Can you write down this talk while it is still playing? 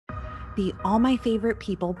The All My Favorite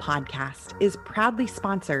People podcast is proudly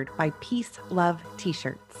sponsored by Peace Love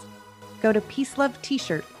T-shirts. Go to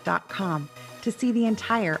peaceloveT-shirt.com to see the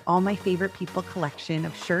entire All My Favorite People collection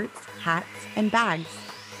of shirts, hats, and bags.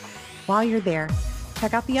 While you're there,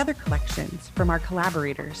 check out the other collections from our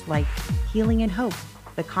collaborators like Healing and Hope,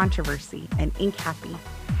 The Controversy, and Ink Happy.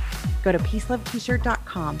 Go to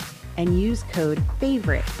peaceloveT-shirt.com and use code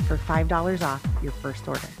FAVORITE for $5 off your first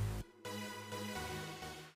order.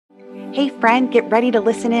 Hey friend, get ready to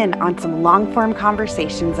listen in on some long-form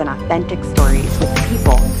conversations and authentic stories with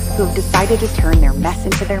people who have decided to turn their mess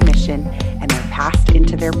into their mission and their past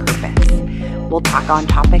into their purpose. We'll talk on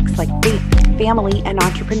topics like faith, family, and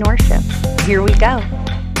entrepreneurship. Here we go.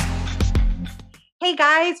 Hey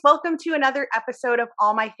guys, welcome to another episode of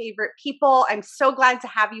All My Favorite People. I'm so glad to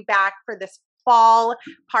have you back for this fall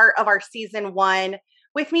part of our season 1.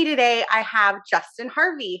 With me today, I have Justin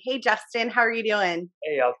Harvey. Hey, Justin, how are you doing?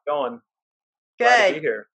 Hey, how's it going? Good. Glad to be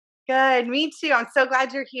here. Good. Me too. I'm so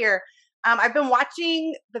glad you're here. I've been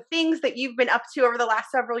watching the things that you've been up to over the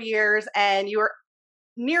last several years, and you were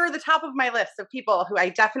near the top of my list of people who I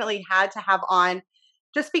definitely had to have on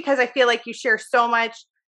just because I feel like you share so much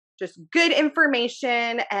just good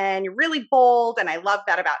information and you're really bold, and I love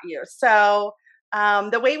that about you. So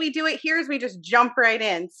the way we do it here is we just jump right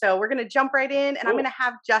in. So we're going to jump right in, and Cool. I'm going to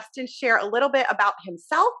have Justin share a little bit about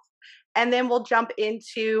himself, and then we'll jump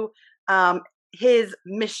into his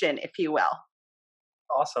mission, if you will.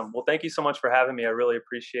 Awesome. Well, thank you so much for having me. I really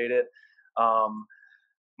appreciate it.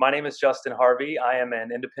 My name is Justin Harvey. I am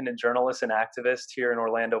an independent journalist and activist here in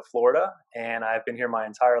Orlando, Florida, and I've been here my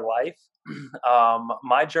entire life.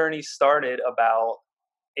 My journey started about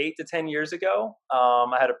 8 to 10 years ago.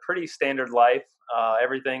 I had a pretty standard life.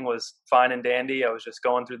 Everything was fine and dandy. I was just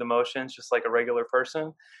going through the motions, just like a regular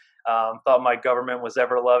person. Thought my government was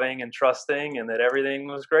ever loving and trusting and that everything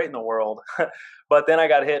was great in the world. But then I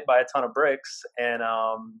got hit by a ton of bricks and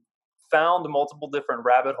found multiple different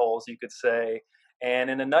rabbit holes, you could say.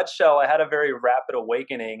 And in a nutshell, I had a very rapid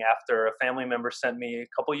awakening after a family member sent me a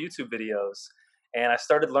couple YouTube videos. And I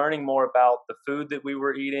started learning more about the food that we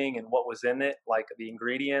were eating and what was in it, like the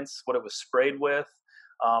ingredients, what it was sprayed with.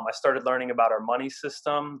 I started learning about our money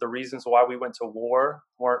system. The reasons why we went to war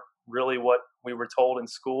weren't really what we were told in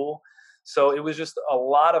school. So it was just a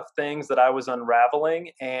lot of things that I was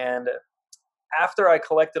unraveling. And after I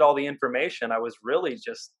collected all the information, I was really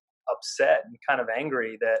just upset and kind of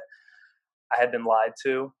angry that I had been lied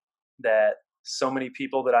to, that so many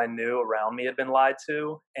people that I knew around me had been lied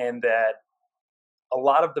to, and that a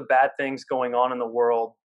lot of the bad things going on in the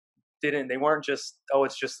world they weren't just, oh,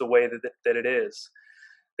 it's just the way that it is.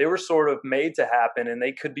 They were sort of made to happen and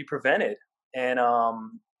they could be prevented. And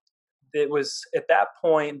it was at that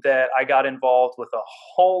point that I got involved with a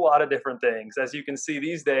whole lot of different things. As you can see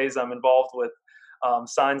these days, I'm involved with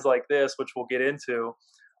signs like this, which we'll get into.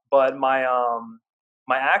 But my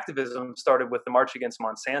activism started with the March Against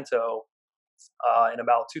Monsanto in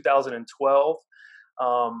about 2012.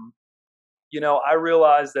 I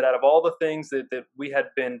realized that out of all the things that we had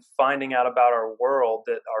been finding out about our world,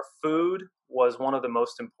 that our food was one of the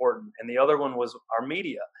most important. And the other one was our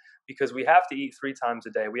media, because we have to eat 3 times a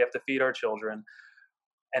day. We have to feed our children.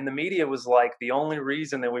 And the media was like the only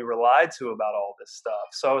reason that we were lied to about all this stuff.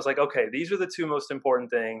 So I was like, okay, these are the 2 most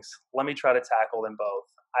important things. Let me try to tackle them both.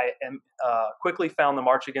 I quickly found the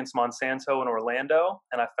March Against Monsanto in Orlando,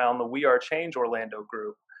 and I found the We Are Change Orlando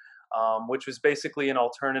group, which was basically an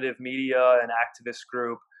alternative media and activist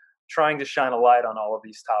group trying to shine a light on all of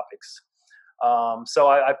these topics. So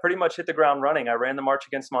I pretty much hit the ground running. I ran the March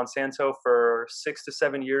Against Monsanto for 6 to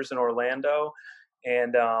 7 years in Orlando.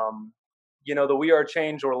 And, the We Are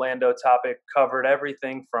Change Orlando topic covered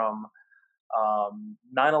everything from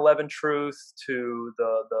 9/11 truth to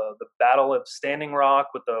the battle of Standing Rock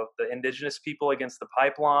with the indigenous people against the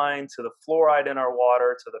pipeline, to the fluoride in our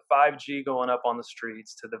water, to the 5G going up on the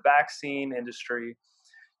streets, to the vaccine industry.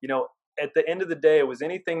 At the end of the day, it was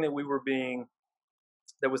anything that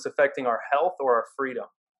that was affecting our health or our freedom.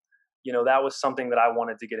 That was something that I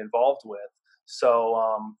wanted to get involved with.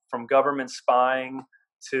 So from government spying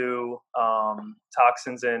to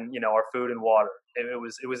toxins in our food and water, it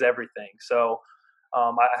was everything. So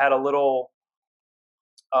I had a little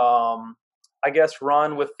I guess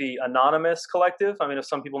run with the Anonymous Collective. I mean, if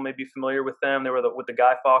some people may be familiar with them, they were with the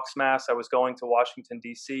Guy Fawkes mass. I was going to Washington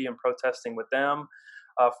D.C. and protesting with them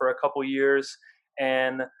for a couple years.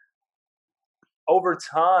 And over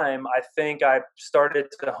time, I think I started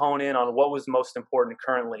to hone in on what was most important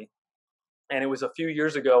currently. And it was a few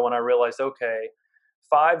years ago when I realized, okay,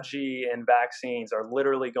 5G and vaccines are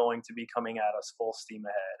literally going to be coming at us full steam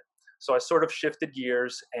ahead. So I sort of shifted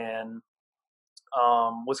gears and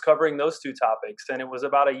was covering those two topics. And it was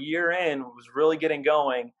about a year in, was really getting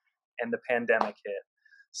going, and the pandemic hit.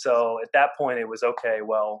 So at that point, it was okay.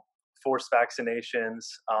 Well, forced vaccinations,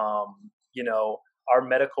 our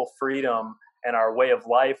medical freedom and our way of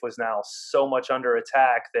life was now so much under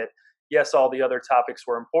attack that yes, all the other topics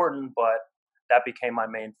were important, but that became my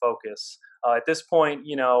main focus. At this point,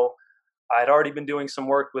 I had already been doing some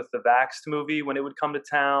work with the Vaxxed movie when it would come to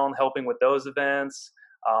town, helping with those events.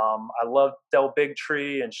 I loved Del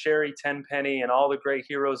Bigtree and Sherry Tenpenny and all the great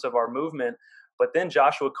heroes of our movement. But then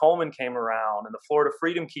Joshua Coleman came around and the Florida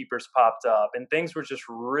Freedom Keepers popped up and things were just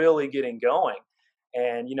really getting going.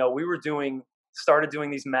 And, we started doing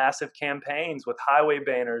these massive campaigns with highway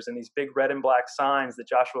banners and these big red and black signs that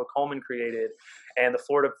Joshua Coleman created. And the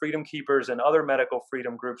Florida Freedom Keepers and other medical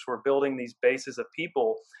freedom groups were building these bases of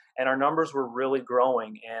people, and our numbers were really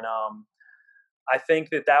growing. And I think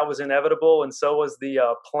that was inevitable, and so was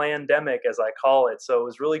the plandemic, as I call it. So it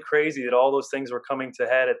was really crazy that all those things were coming to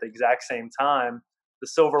head at the exact same time. The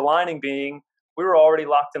silver lining being we were already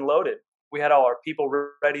locked and loaded. We had all our people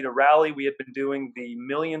ready to rally. We had been doing the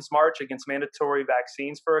Millions March against mandatory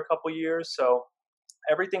vaccines for a couple years, so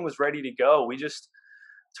everything was ready to go. We just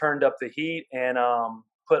turned up the heat and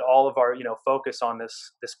put all of our focus on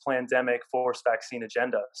this plandemic forced vaccine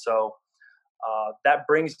agenda. So that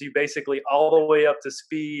brings you basically all the way up to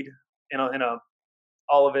speed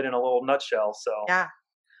all of it in a little nutshell. So yeah,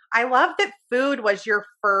 I love that food was your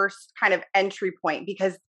first kind of entry point,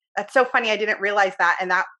 because that's so funny. I didn't realize that.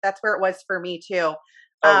 And that's where it was for me too.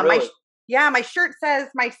 Oh, really? My shirt says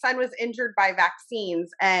my son was injured by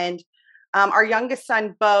vaccines, and our youngest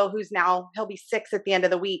son, Bo, he'll be 6 at the end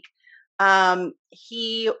of the week.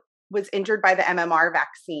 He was injured by the MMR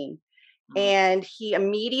vaccine, and he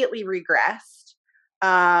immediately regressed.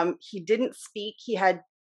 He didn't speak. He had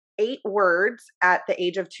 8 words at the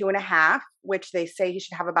age of 2.5, which they say he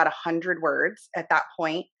should have about 100 words at that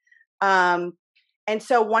point. And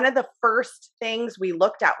so one of the first things we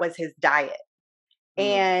looked at was his diet.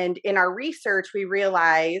 And in our research, we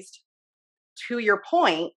realized, to your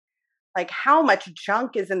point, like how much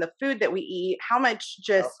junk is in the food that we eat, how much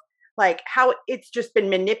like how it's just been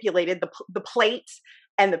manipulated, the plate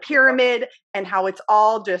and the pyramid, and how it's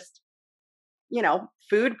all just,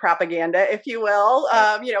 food propaganda, if you will,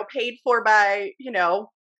 paid for by,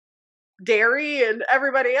 dairy and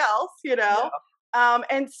everybody else, Yeah.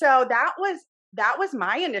 And so that was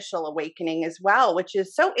my initial awakening as well, which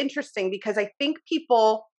is so interesting because I think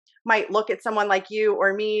people might look at someone like you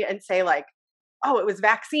or me and say like, oh, it was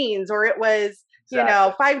vaccines, or it was,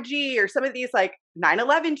 Exactly. 5G, or some of these like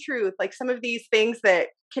 9/11 truth, like some of these things that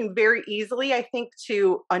can very easily, I think,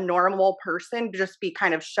 to a normal person just be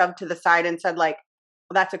kind of shoved to the side and said like,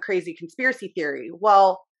 well, that's a crazy conspiracy theory.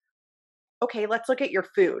 Well, okay, let's look at your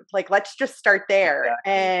food. Like, let's just start there.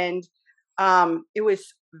 Exactly. And it was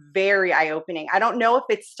very eye-opening. I don't know if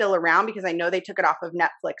it's still around because I know they took it off of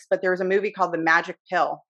Netflix, but there was a movie called The Magic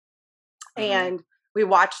Pill. And we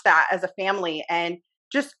watched that as a family and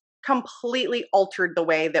just completely altered the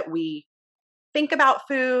way that we think about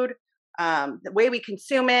food, the way we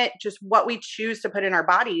consume it, just what we choose to put in our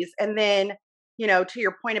bodies. And then, to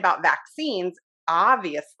your point about vaccines,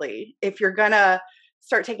 obviously, if you're going to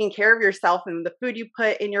start taking care of yourself and the food you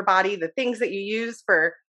put in your body, the things that you use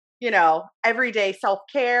for, everyday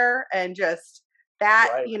self-care and just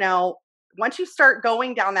that, Right. Once you start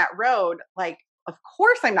going down that road, like, of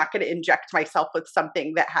course, I'm not going to inject myself with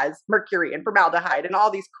something that has mercury and formaldehyde and all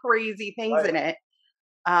these crazy things in it.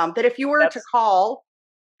 That if you were to call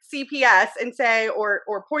CPS and say,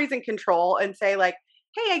 or poison control and say like,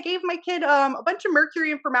 hey, I gave my kid a bunch of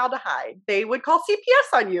mercury and formaldehyde, they would call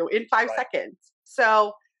CPS on you in 5 seconds.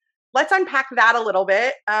 So let's unpack that a little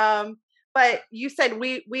bit. But you said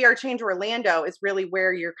we are Change Orlando is really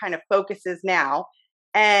where your kind of focus is now.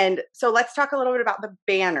 And so let's talk a little bit about the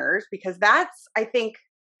banners, because I think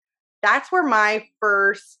that's where my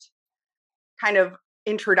first kind of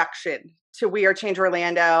introduction to We Are Change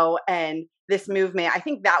Orlando and this movement, I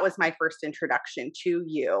think that was my first introduction to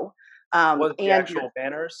you. Was the And actual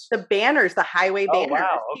banners? the banners, the highway banners,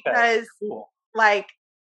 wow. Okay. because Cool. like,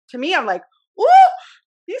 to me, I'm like, woo,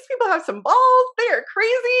 these people have some balls. They are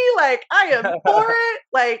crazy. Like, I am for it.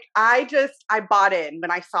 Like, I bought in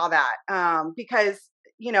when I saw that. Because,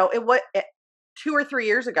 it was 2 or 3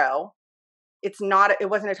 years ago. It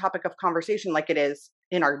wasn't a topic of conversation like it is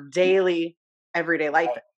in our daily, everyday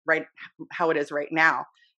life, right? How it is right now.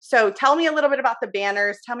 So tell me a little bit about the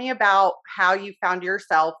banners. Tell me about how you found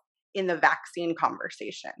yourself in the vaccine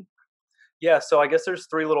conversation. Yeah, so I guess there's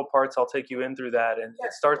three little parts I'll take you in through that. And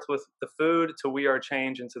it starts with the food to We Are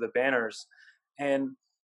Change into the banners. And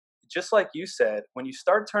just like you said, when you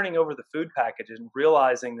start turning over the food package and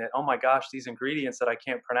realizing that, oh my gosh, these ingredients that I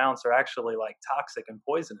can't pronounce are actually like toxic and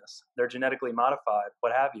poisonous, they're genetically modified,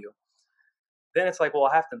 what have you, then it's like, well,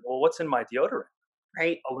 what's in my deodorant?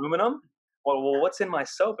 Right. Aluminum? Well, what's in my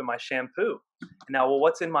soap and my shampoo? And now, well,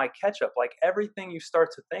 what's in my ketchup? Like everything you start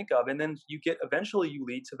to think of, and then eventually you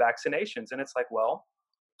lead to vaccinations. And it's like, well,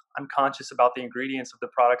 I'm conscious about the ingredients of the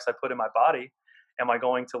products I put in my body. Am I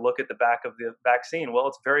going to look at the back of the vaccine? Well,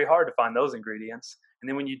 it's very hard to find those ingredients. And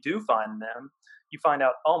then when you do find them, you find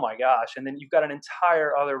out, oh my gosh, and then you've got an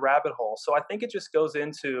entire other rabbit hole. So I think it just goes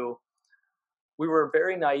into, we were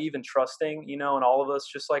very naive and trusting, and all of us,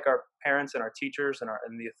 just like our parents and our teachers and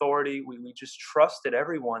the authority, we just trusted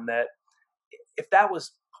everyone that if that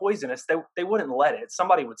was poisonous, they wouldn't let it.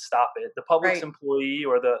 Somebody would stop it. The Publix Right. employee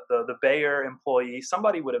or the Bayer employee,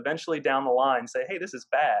 somebody would eventually down the line say, hey, this is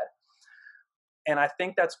bad. And I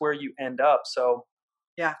think that's where you end up. So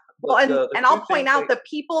Yeah. Well, the and I'll two point things out the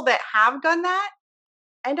people that have done that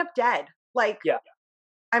end up dead. Like, yeah,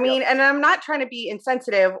 I mean, and I'm not trying to be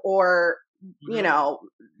insensitive or, you mhm. know,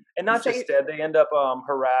 And not say, just dead, they end up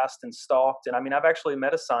harassed and stalked. And I mean, I've actually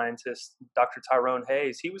met a scientist, Dr. Tyrone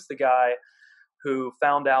Hayes. He was the guy who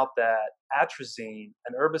found out that atrazine,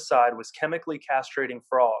 an herbicide, was chemically castrating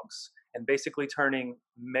frogs and basically turning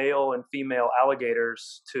male and female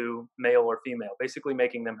alligators to male or female, basically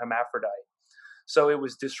making them hermaphrodite. So it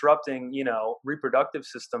was disrupting, reproductive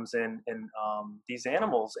systems in these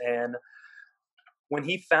animals. And when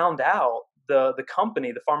he found out, the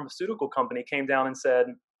company, the pharmaceutical company, came down and said,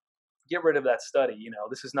 get rid of that study.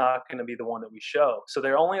 This is not going to be the one that we show. So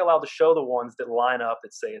they're only allowed to show the ones that line up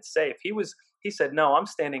that say it's safe. He said, no, I'm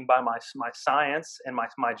standing by my science and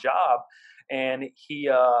my job. And he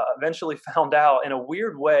eventually found out, in a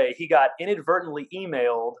weird way, he got inadvertently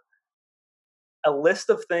emailed a list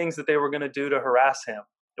of things that they were going to do to harass him.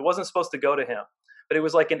 It wasn't supposed to go to him, but it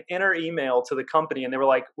was like an inner email to the company. And they were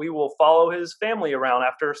like, we will follow his family around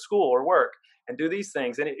after school or work and do these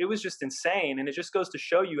things. And it was just insane. And it just goes to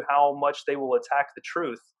show you how much they will attack the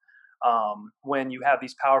truth when you have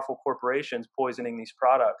these powerful corporations poisoning these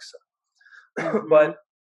products. mm-hmm. But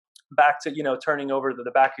back to, turning over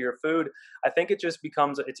the back of your food, I think it just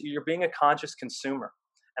becomes, you're being a conscious consumer.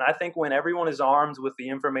 And I think when everyone is armed with the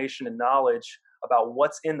information and knowledge about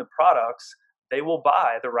what's in the products, they will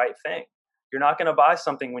buy the right thing. You're not going to buy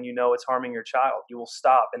something when you know it's harming your child. You will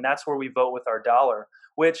stop. And that's where we vote with our dollar,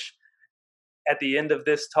 which at the end of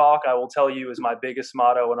this talk, I will tell you is my biggest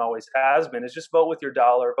motto and always has been, is just vote with your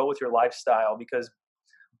dollar, vote with your lifestyle, because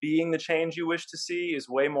being the change you wish to see is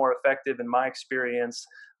way more effective in my experience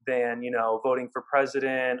than voting for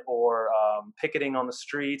president or picketing on the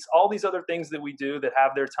streets. All these other things that we do that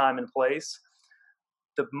have their time and place,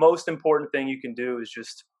 the most important thing you can do is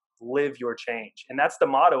just live your change. And that's the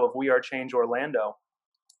motto of We Are Change Orlando.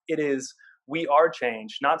 It is, we are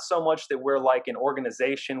change, not so much that we're like an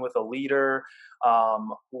organization with a leader.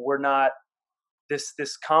 We're not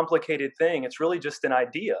this complicated thing. It's really just an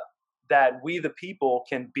idea that we, the people,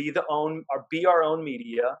 can be our own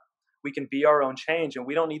media. We can be our own change, and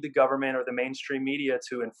we don't need the government or the mainstream media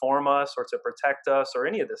to inform us or to protect us or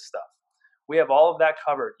any of this stuff. We have all of that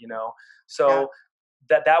covered, So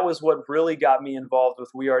that was what really got me involved with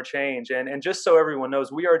We Are Change. And just so everyone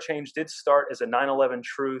knows, We Are Change did start as a 9/11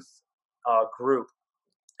 Truth group.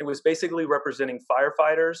 It was basically representing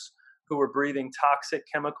firefighters who were breathing toxic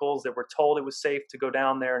chemicals that were told it was safe to go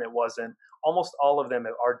down there, and it wasn't. Almost all of them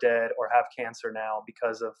are dead or have cancer now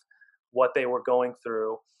because of what they were going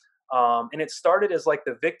through. And it started as like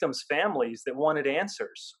the victims' families that wanted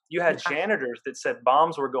answers. You had janitors that said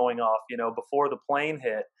bombs were going off, before the plane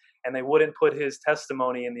hit, and they wouldn't put his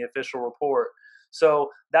testimony in the official report.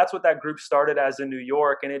 So that's what that group started as in New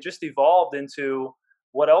York. And it just evolved into,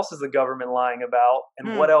 what else is the government lying about,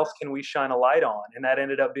 and what else can we shine a light on? And that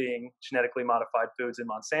ended up being genetically modified foods in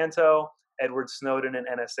Monsanto, Edward Snowden and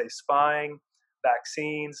NSA spying,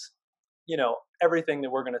 vaccines, everything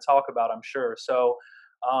that we're going to talk about, I'm sure. So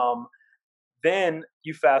then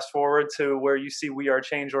you fast forward to where you see We Are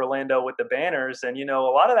Change Orlando with the banners. And, a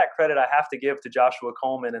lot of that credit I have to give to Joshua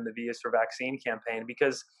Coleman and the V is for Vaccine campaign,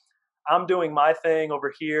 because I'm doing my thing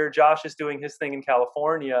over here. Josh is doing his thing in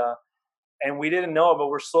California. And we didn't know it, but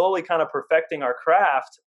we're slowly kind of perfecting our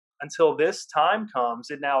craft until this time comes.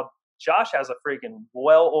 And now Josh has a freaking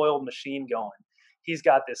well-oiled machine going. He's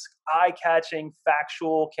got this eye-catching,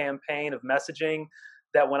 factual campaign of messaging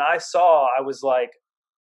that when I saw, I was like,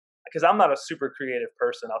 because I'm not a super creative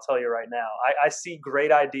person, I'll tell you right now. I see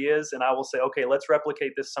great ideas and I will say, okay, let's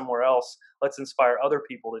replicate this somewhere else. Let's inspire other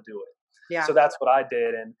people to do it. Yeah. So that's what I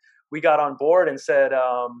did. And we got on board and said,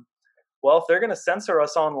 well, if they're going to censor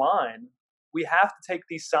us online, we have to take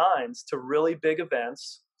these signs to really big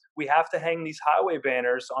events. We have to hang these highway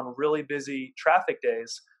banners on really busy traffic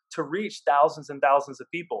days to reach thousands and thousands of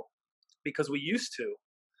people, because we used to.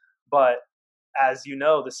 But as you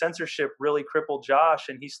know, the censorship really crippled Josh,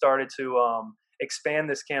 and he started to expand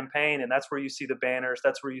this campaign. And that's where you see the banners.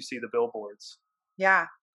 That's where you see the billboards. Yeah.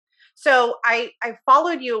 So I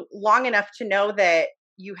followed you long enough to know that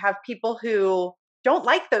you have people who don't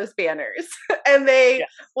like those banners and they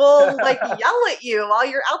will like yell at you while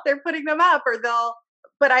you're out there putting them up, or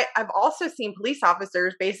but I've also seen police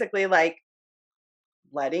officers basically like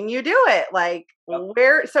letting you do it. Like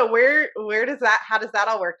where does that, how does that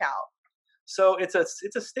all work out? So it's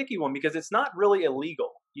a sticky one because it's not really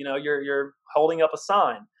illegal. You know, you're holding up a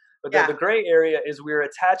sign, but the gray area is we're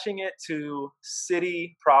attaching it to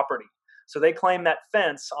city property. So they claim that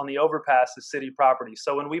fence on the overpass is city property.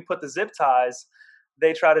 So when we put the zip ties,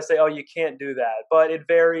 they try to say, oh, you can't do that. But it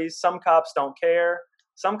varies. Some cops don't care.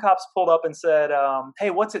 Some cops pulled up and said,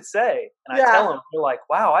 hey, what's it say? And I tell them, they're like,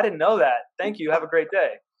 wow, I didn't know that. Thank you. Have a great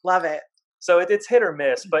day. Love it. So it's hit or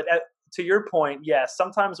miss. But to your point, yes,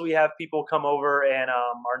 sometimes we have people come over and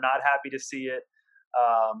are not happy to see it.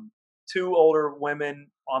 Two older women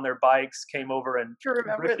on their bikes came over and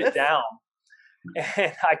ripped it down.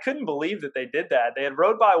 And I couldn't believe that they did that. They had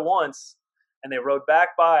rode by once and they rode back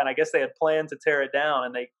by, and I guess they had planned to tear it down,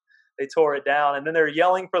 and they tore it down. And then they're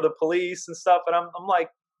yelling for the police and stuff. And I'm like,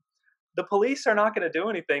 the police are not going to do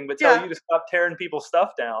anything but tell you to stop tearing people's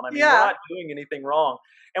stuff down. I mean, we're not doing anything wrong.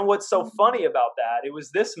 And what's so funny about that, it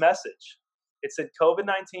was this message. It said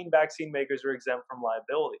COVID-19 vaccine makers are exempt from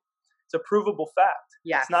liability. It's a provable fact.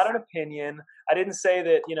 Yes. It's not an opinion. I didn't say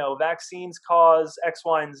that, vaccines cause X,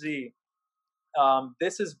 Y, and Z.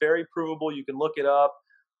 This is very provable. You can look it up.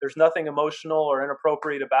 There's nothing emotional or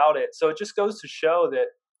inappropriate about it. So it just goes to show that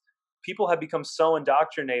people have become so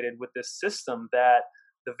indoctrinated with this system that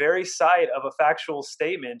the very sight of a factual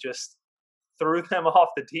statement just threw them off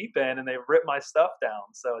the deep end, and they ripped my stuff down.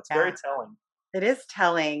 So it's very telling. It is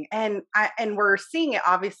telling. And we're seeing it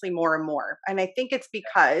obviously more and more. And I think it's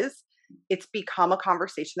because it's become a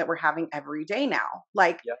conversation that we're having every day now.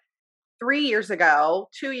 Like 3 years ago,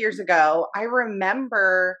 2 years ago, I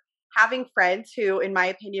remember having friends who, in my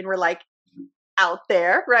opinion, were like out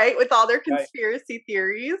there, right? With all their conspiracy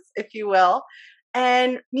theories, if you will.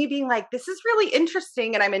 And me being like, this is really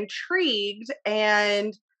interesting and I'm intrigued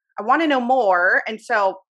and I want to know more. And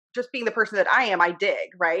so just being the person that I am, I dig,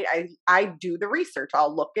 right? I do the research.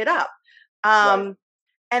 I'll look it up. And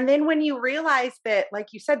then when you realize that, like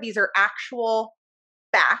you said, these are actual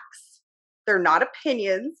facts, they're not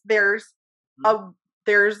opinions. There's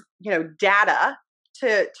data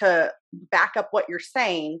to back up what you're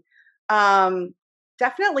saying.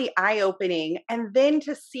 Definitely eye-opening. And then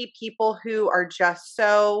to see people who are just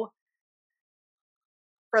so,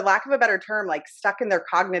 for lack of a better term, like stuck in their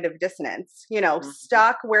cognitive dissonance,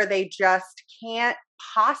 stuck where they just can't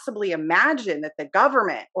possibly imagine that the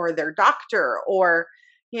government or their doctor or,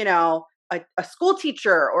 a school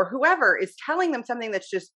teacher or whoever is telling them something that's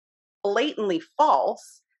just blatantly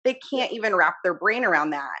false. They can't even wrap their brain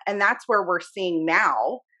around that. And that's where we're seeing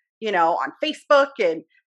now, on Facebook and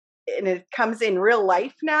it comes in real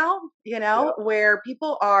life now, where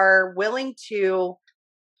people are willing to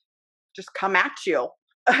just come at you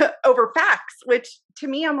over facts, which to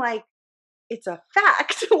me, I'm like, it's a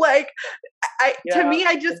fact. Like, to me,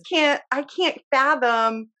 I can't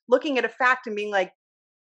fathom looking at a fact and being like,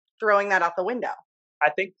 throwing that out the window.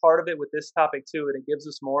 I think part of it with this topic too, and it gives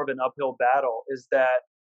us more of an uphill battle, is that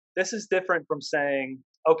this is different from saying,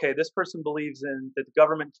 okay, this person believes in that the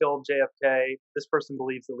government killed JFK. This person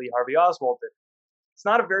believes that Lee Harvey Oswald did it. It's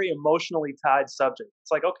not a very emotionally tied subject.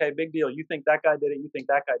 It's like, okay, big deal. You think that guy did it. You think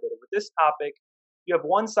that guy did it. With this topic, you have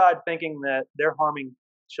one side thinking that they're harming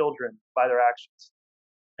children by their actions.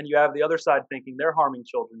 And you have the other side thinking they're harming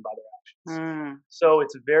children by their actions. So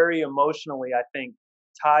it's very emotionally, I think,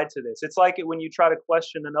 tied to this. It's like when you try to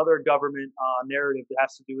question another government narrative that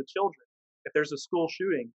has to do with children. If there's a school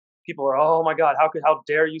shooting, people are, oh my God, how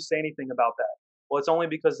dare you say anything about that? Well, it's only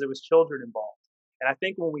because there was children involved. And I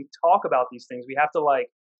think when we talk about these things, we have to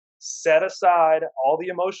set aside all the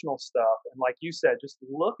emotional stuff. And like you said, just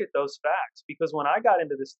look at those facts. Because when I got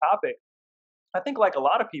into this topic, I think like a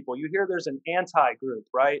lot of people, you hear there's an anti-group,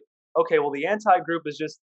 right? Okay, well, the anti-group is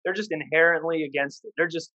they're just inherently against it. They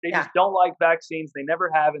just don't like vaccines. They never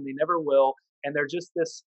have and they never will. And they're just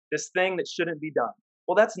this thing that shouldn't be done.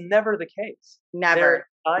 Well, that's never the case. There, Never.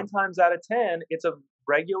 9 times out of 10, it's a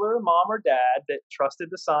regular mom or dad that trusted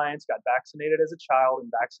the science, got vaccinated as a child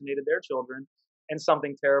and vaccinated their children, and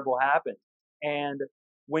something terrible happened. And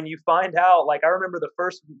when you find out, like I remember the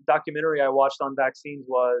first documentary I watched on vaccines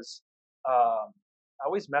was, I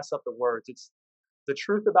always mess up the words. It's The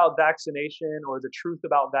Truth About Vaccination or The Truth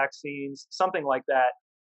About Vaccines, something like that.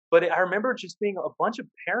 But I remember just being a bunch of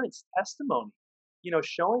parents' testimony,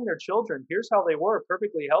 showing their children, here's how they were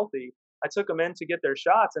perfectly healthy. I took them in to get their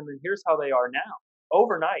shots, and then here's how they are now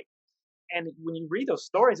overnight. And when you read those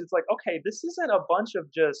stories, it's like, okay, this isn't a bunch of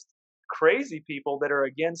just crazy people that are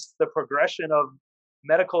against the progression of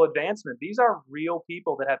medical advancement. These are real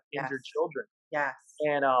people that have Yes. injured children. Yes.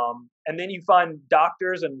 And then you find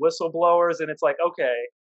doctors and whistleblowers, and it's like, okay,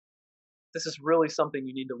 this is really something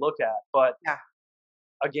you need to look at. But Yeah.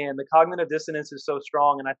 again, the cognitive dissonance is so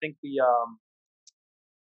strong, and I think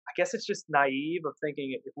I guess it's just naive of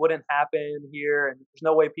thinking it wouldn't happen here, and there's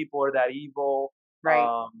no way people are that evil.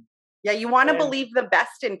 Right. Yeah, you want to And believe the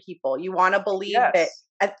best in people. You want to believe that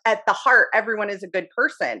yes, at the heart, everyone is a good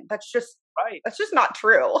person. right. That's just not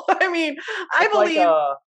true. I mean, I It's like believe.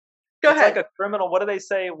 Go it's like ahead. a criminal. What do they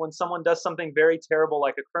say when someone does something very terrible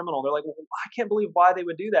like a criminal? They're like, well, I can't believe why they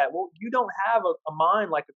would do that. Well, you don't have a mind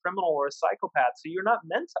like a criminal or a psychopath, so you're not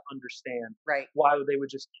meant to understand Right. why they would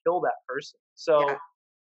just kill that person. Yeah. So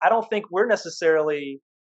I don't think we're necessarily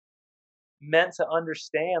meant to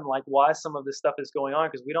understand like why some of this stuff is going on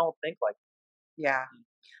because we don't think like Yeah.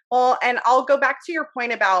 Well, and I'll go back to your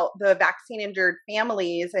point about the vaccine injured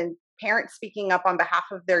families and parents speaking up on behalf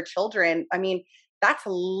of their children. I mean, that's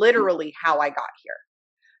literally how I got here.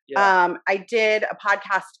 yeah, I did a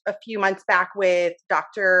podcast a few months back with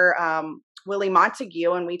Dr. Willie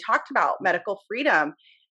Montague, and we talked about medical freedom.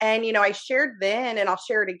 And, I shared then, and I'll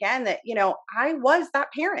share it again, that, I was that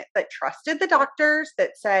parent that trusted the doctors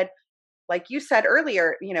that said, like you said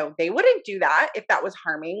earlier, they wouldn't do that if that was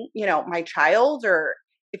harming, my child, or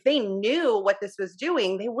if they knew what this was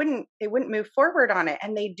doing, they wouldn't move forward on it.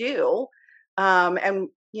 And they do. And,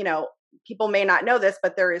 people may not know this,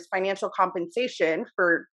 but there is financial compensation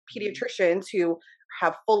for mhm, pediatricians who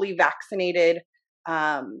have fully vaccinated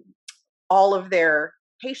all of their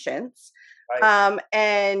patients. right,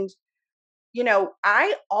 And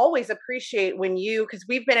I always appreciate when because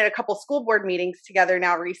we've been at a couple school board meetings together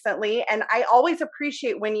now recently, and I always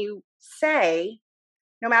appreciate when you say,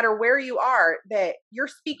 no matter where you are, that you're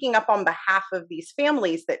speaking up on behalf of these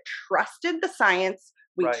families that trusted the science,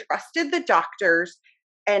 we right, trusted the doctors,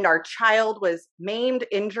 and our child was maimed,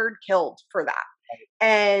 injured, killed for that. right,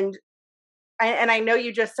 And I know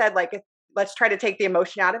you just said, like, let's try to take the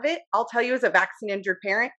emotion out of it. I'll tell you, as a vaccine injured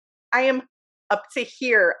parent, I am up to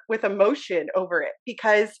here with emotion over it,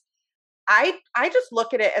 because I just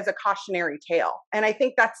look at it as a cautionary tale. And I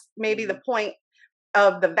think that's maybe the mhm, point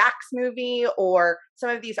of the Vax movie or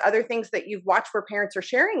some of these other things that you've watched where parents are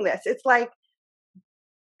sharing this. It's like,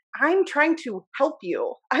 I'm trying to help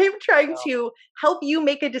you. I'm trying no, to help you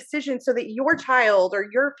make a decision so that your child or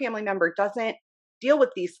your family member doesn't deal with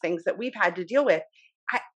these things that we've had to deal with.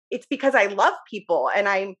 I, it's because I love people, and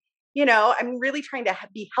I'm really trying to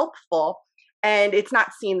be helpful. And it's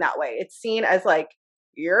not seen that way. It's seen as like,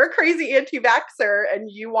 you're a crazy anti vaxxer and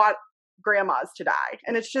you want grandmas to die.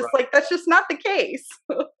 And it's just right. like, that's just not the case.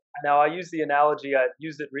 Now I use the analogy, I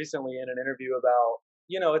used it recently in an interview about,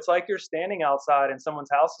 it's like you're standing outside and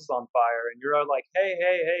someone's house is on fire and you're like, hey,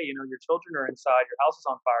 hey, hey, your children are inside, your house is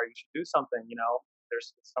on fire, you should do something,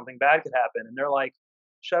 there's something bad could happen. And they're like,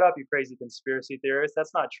 shut up, you crazy conspiracy theorist.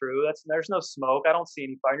 That's not true. There's no smoke. I don't see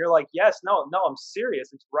any fire. And you're like, yes, no, no, I'm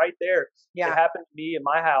serious. It's right there. It Yeah. happened to me in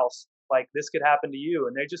my house. Like this could happen to you.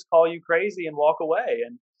 And they just call you crazy and walk away.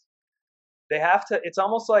 And they have to, it's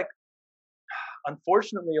almost like,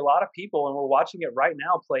 unfortunately, a lot of people, and we're watching it right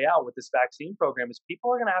now play out with this vaccine program, is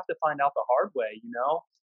people are going to have to find out the hard way.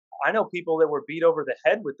 I know people that were beat over the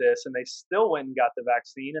head with this and they still went and got the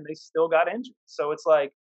vaccine and they still got injured. So it's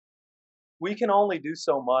like, we can only do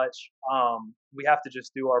so much. We have to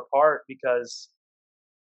just do our part because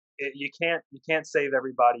you can't save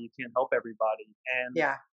everybody. You can't help everybody. And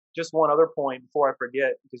Yeah. just one other point before I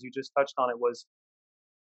forget, because you just touched on it, was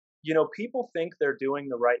people think they're doing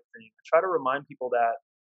the right thing. I try to remind people that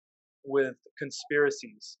with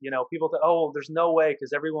conspiracies, people think, oh, there's no way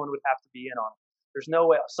because everyone would have to be in on it. There's no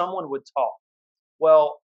way someone would talk.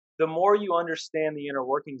 Well, the more you understand the inner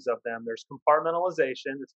workings of them, there's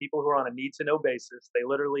compartmentalization. It's people who are on a need to know basis. They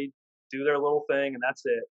literally do their little thing and that's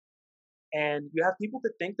it. And you have people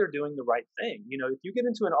that think they're doing the right thing. If you get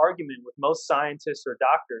into an argument with most scientists or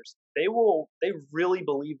doctors, they really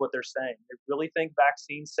believe what they're saying. They really think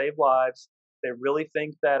vaccines save lives. They really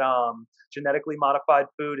think that genetically modified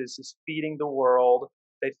food is just feeding the world.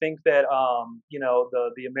 They think that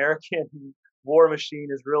the American war machine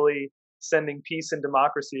is really sending peace and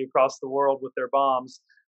democracy across the world with their bombs.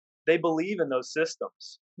 They believe in those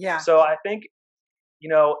systems. Yeah. So I think,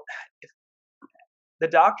 if the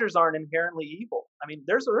doctors aren't inherently evil. I mean,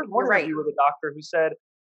 there's one You're right. interview with a doctor who said,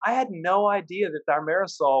 I had no idea that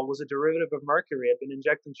thimerosal was a derivative of mercury. I've been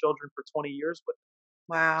injecting children for 20 years with it.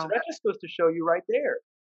 So Wow. that just goes to show you right there.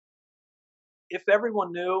 If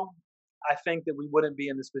everyone knew, I think that we wouldn't be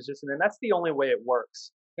in this position. And that's the only way it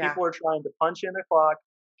works. Yeah. People are trying to punch in their clock,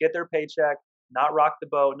 get their paycheck, not rock the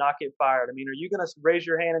boat, not get fired. I mean, are you going to raise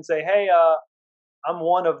your hand and say, hey, I'm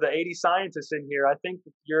one of the 80 scientists in here. I think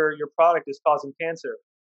that your product is causing cancer.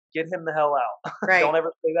 Get him the hell out. Right. Don't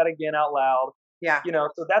ever say that again out loud. Yeah.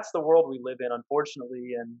 So that's the world we live in,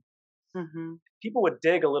 unfortunately. And people would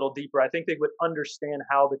dig a little deeper. I think they would understand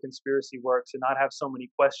how the conspiracy works and not have so many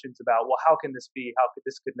questions about, well, how can this be?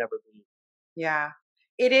 This could never be? Yeah.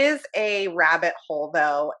 It is a rabbit hole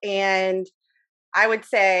though. And I would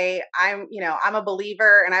say I'm a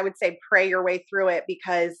believer, and I would say pray your way through it,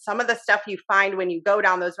 because some of the stuff you find when you go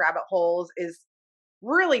down those rabbit holes is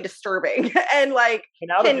really disturbing and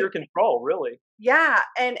out of your control, really. Yeah.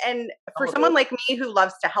 And for someone like me who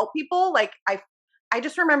loves to help people, I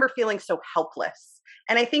just remember feeling so helpless.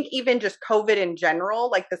 And I think even just COVID in general,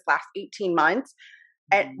 like this last 18 months,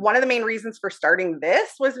 and one of the main reasons for starting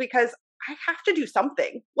this was because I have to do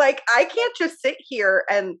something. I can't just sit here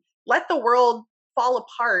and let the world fall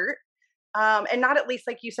apart, and not at least,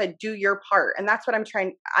 like you said, do your part. And that's what I'm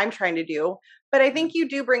trying to do. But I think you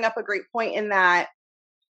do bring up a great point in that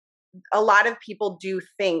a lot of people do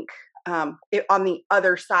think, on the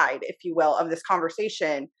other side, if you will, of this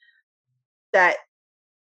conversation, that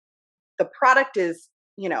the product is,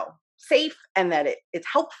 safe and that it's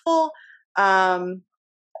helpful. And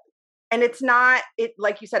it's not,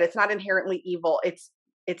 like you said, it's not inherently evil. It's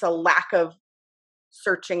a lack of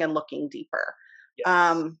searching and looking deeper. Yes.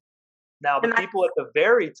 Now, the people at the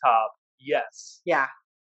very top, yes. Yeah.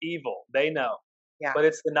 Evil. They know. Yeah. But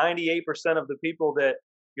it's the 98% of the people that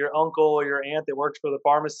your uncle or your aunt that works for the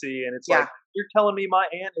pharmacy, and it's like, you're telling me my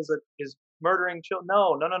aunt is murdering children?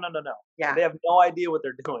 No. Yeah. And they have no idea what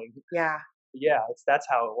they're doing. Yeah. Yeah, that's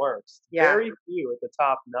how it works. Yeah. Very few at the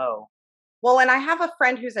top know. Well, and I have a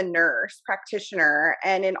friend who's a nurse practitioner,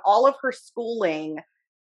 and in all of her schooling,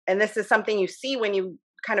 and this is something you see when you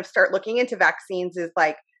kind of start looking into vaccines, is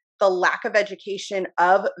the lack of education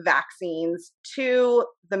of vaccines to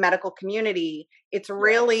the medical community. It's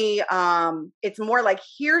really, it's more like,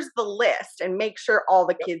 here's the list and make sure all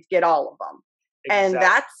the kids get all of them. Exactly. And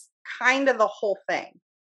that's kind of the whole thing.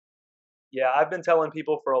 Yeah, I've been telling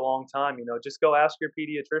people for a long time, just go ask your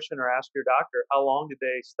pediatrician or ask your doctor, how long did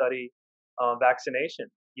they study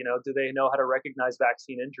vaccination? Do they know how to recognize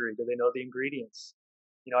vaccine injury? Do they know the ingredients?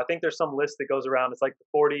 I think there's some list that goes around. It's like the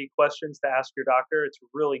 40 questions to ask your doctor. It's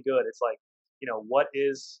really good. It's like, what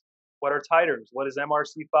are titers? What is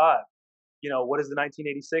MRC5? What is the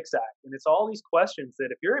 1986 Act? And it's all these questions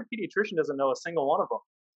that if your pediatrician doesn't know a single one of them,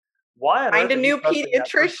 why on find earth a new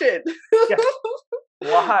pediatrician? Yeah.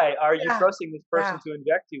 Why are you trusting this person to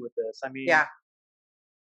inject you with this? I mean,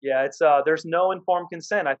 it's there's no informed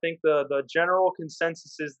consent. I think the general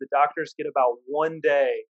consensus is the doctors get about 1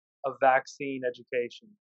 day of vaccine education.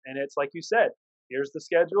 And it's like you said, here's the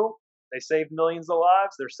schedule. They save millions of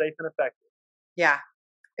lives. They're safe and effective. Yeah.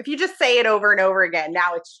 If you just say it over and over again,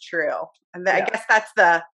 now it's true. And I guess that's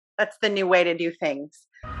the new way to do things.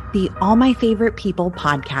 The All My Favorite People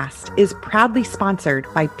podcast is proudly sponsored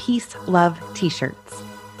by Peace Love T-shirts.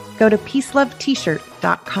 Go to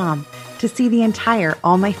peaceloveT-shirt.com to see the entire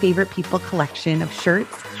All My Favorite People collection of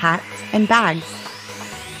shirts, hats, and bags.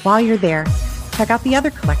 While you're there, check out the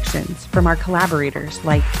other collections from our collaborators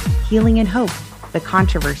like Healing and Hope, The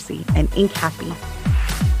Controversy, and Ink Happy.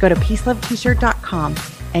 Go to peaceloveT-shirt.com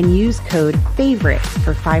and use code FAVORITE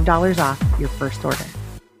for $5 off your first order.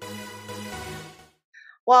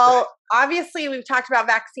 Well, obviously we've talked about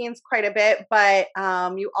vaccines quite a bit, but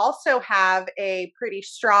you also have a pretty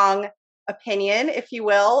strong opinion, if you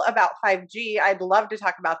will, about 5G. I'd love to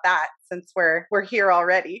talk about that since we're here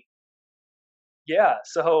already. Yeah,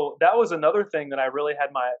 so that was another thing that I really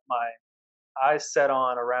had my eyes set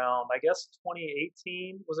on around, I guess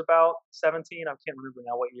 2018 was about 17. I can't remember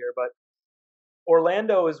now what year, but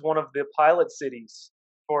Orlando is one of the pilot cities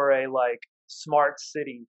for a smart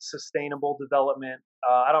city, sustainable development.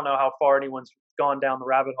 I don't know how far anyone's gone down the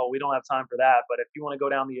rabbit hole. We don't have time for that. But if you want to go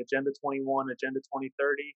down the Agenda 21, Agenda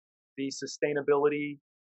 2030, the sustainability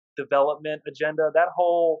development agenda, that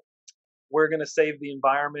whole we're going to save the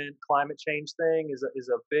environment, climate change thing is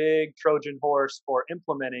a big Trojan horse for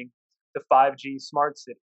implementing the 5G smart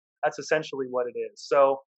city. That's essentially what it is.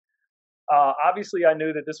 So obviously, I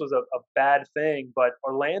knew that this was a bad thing, but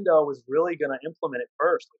Orlando was really going to implement it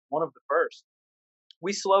first, like one of the first.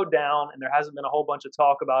 We slowed down, and there hasn't been a whole bunch of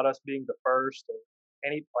talk about us being the first, or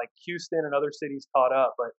any like Houston and other cities caught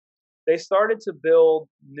up, but they started to build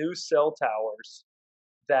new cell towers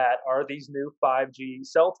that are these new 5G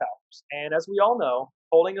cell towers. And as we all know,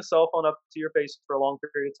 holding a cell phone up to your face for a long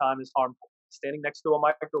period of time is harmful. Standing next to a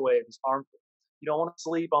microwave is harmful. You don't want to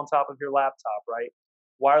sleep on top of your laptop, right?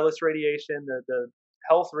 Wireless radiation, the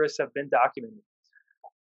health risks have been documented.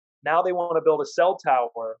 Now they want to build a cell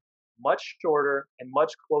tower much shorter and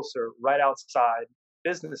much closer right outside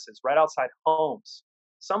businesses, right outside homes.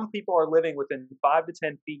 Some people are living within 5 to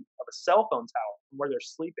 10 feet of a cell phone tower from where they're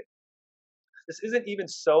sleeping. This isn't even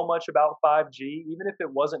so much about 5G. Even if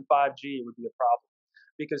it wasn't 5G, it would be a problem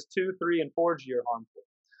because 2, 3, and 4G are harmful.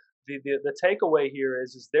 The takeaway here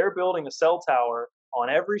is they're building a cell tower on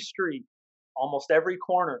every street, almost every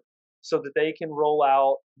corner, so that they can roll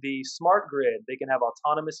out the smart grid. They can have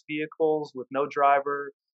autonomous vehicles with no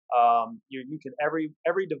driver. You can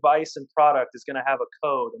every device and product is going to have a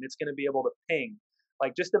code, and it's going to be able to ping.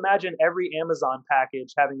 Like just imagine every Amazon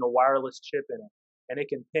package having a wireless chip in it, and it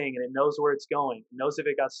can ping, and it knows where it's going. It knows if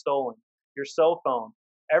it got stolen. Your cell phone,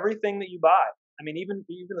 everything that you buy. I mean, even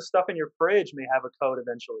the stuff in your fridge may have a code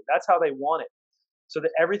eventually. That's how they want it, so that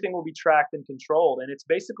everything will be tracked and controlled. And it's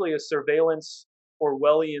basically a surveillance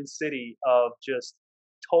Orwellian city of just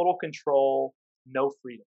total control, no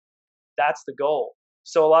freedom. That's the goal.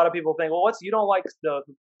 So a lot of people think, well, you don't like the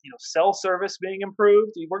cell service being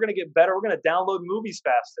improved? We're going to get better. We're going to download movies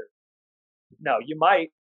faster. No, you might,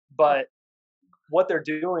 but what they're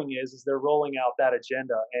doing is they're rolling out that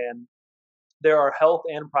agenda, and there are health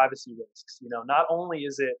and privacy risks. Not only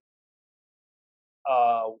is it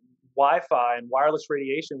Wi-Fi and wireless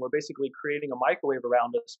radiation, we're basically creating a microwave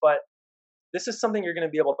around us, but this is something you're going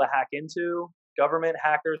to be able to hack into. Government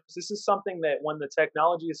hackers. This is something that when the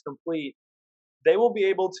technology is complete, they will be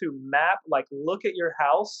able to map, like look at your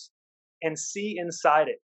house and see inside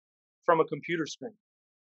it from a computer screen.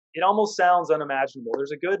 It almost sounds unimaginable.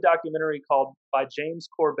 There's a good documentary by James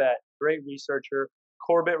Corbett, great researcher,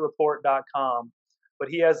 CorbettReport.com, but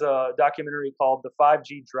he has a documentary called The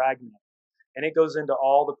 5G Dragnet, and it goes into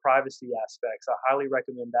all the privacy aspects. I highly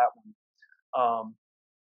recommend that one.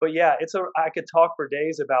 But yeah, I could talk for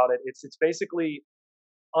days about it. It's basically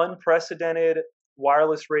unprecedented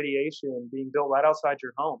wireless radiation being built right outside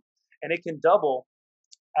your home, and it can double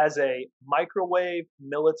as a microwave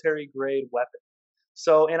military grade weapon.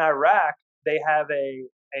 So in Iraq, they have a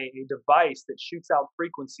device that shoots out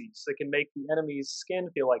frequencies that can make the enemy's skin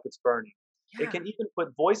feel like it's burning. Yeah. It can even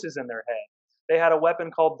put voices in their head. They had a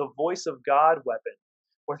weapon called the Voice of God weapon,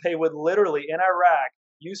 where they would literally, in Iraq,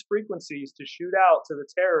 use frequencies to shoot out to the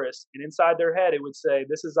terrorists, and inside their head it would say,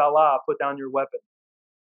 "This is Allah, put down your weapon."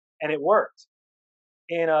 And it worked.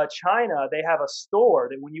 In China, they have a store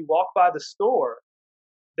that when you walk by the store,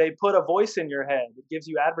 they put a voice in your head that gives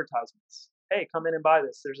you advertisements. Hey, come in and buy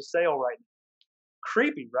this. There's a sale right now.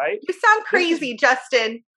 Creepy, right? You sound crazy,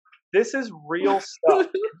 Justin. This is real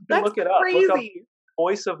stuff. You can look it up. Crazy. Look up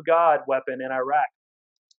Voice of God weapon in Iraq.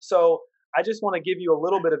 So I just want to give you a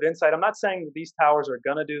little bit of insight. I'm not saying that these towers are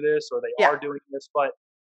going to do this or they are doing this, but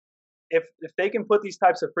if they can put these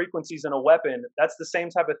types of frequencies in a weapon, that's the same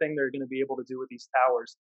type of thing they're going to be able to do with these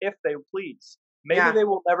towers, if they please. Maybe they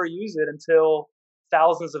will never use it until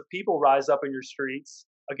thousands of people rise up in your streets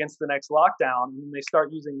against the next lockdown and they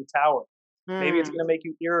start using the tower. Maybe it's going to make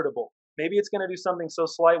you irritable. Maybe it's going to do something so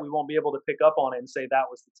slight we won't be able to pick up on it and say that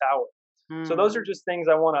was the tower. So those are just things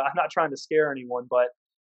I'm not trying to scare anyone, but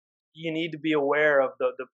you need to be aware of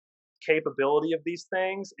the capability of these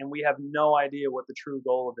things, and we have no idea what the true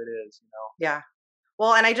goal of it is. Yeah.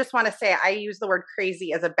 Well, and I just want to say I use the word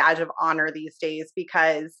crazy as a badge of honor these days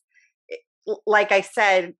because, like I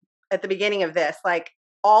said at the beginning of this, like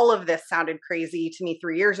all of this sounded crazy to me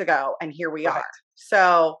 3 years ago, and here we are.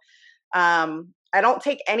 So I don't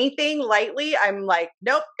take anything lightly. I'm like,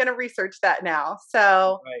 nope, gonna research that now.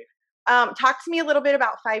 So talk to me a little bit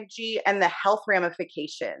about 5G and the health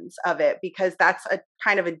ramifications of it, because that's a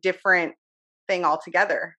kind of a different thing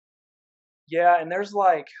altogether. Yeah, and there's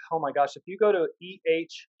like, oh my gosh, if you go to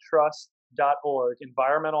ehtrust.org,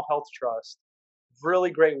 Environmental Health Trust,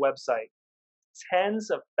 really great website,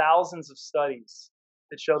 tens of thousands of studies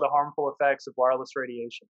that show the harmful effects of wireless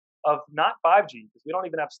radiation, of not 5G, because we don't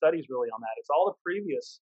even have studies really on that. It's all the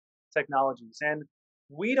previous technologies. And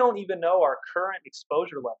we don't even know our current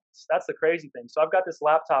exposure levels. That's the crazy thing. So I've got this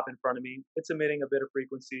laptop in front of me. It's emitting a bit of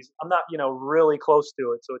frequencies. I'm not, really close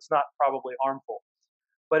to it, so it's not probably harmful.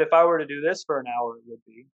 But if I were to do this for an hour, it would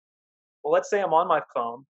be. Well, let's say I'm on my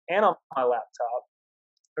phone and on my laptop.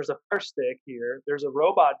 There's a Fire Stick here. There's a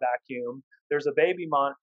robot vacuum. There's a baby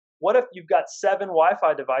monitor. What if you've got 7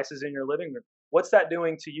 Wi-Fi devices in your living room? What's that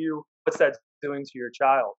doing to you? What's that doing to your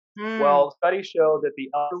child? Well, studies show that the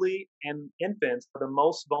elderly and infants are the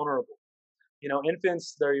most vulnerable.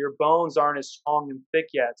 Infants, your bones aren't as strong and thick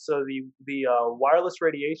yet, so the wireless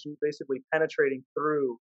radiation is basically penetrating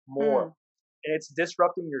through more, and it's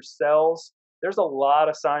disrupting your cells. There's a lot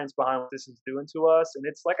of science behind what this is doing to us, and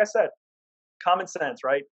it's like I said, common sense,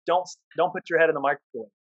 right? Don't put your head in the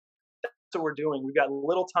microwave. That's what we're doing. We've got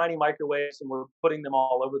little tiny microwaves, and we're putting them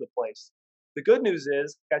all over the place. The good news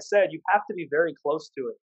is, like I said, you have to be very close to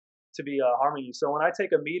it to be harming you. So when I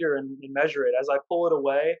take a meter and measure it, as I pull it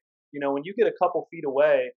away, when you get a couple feet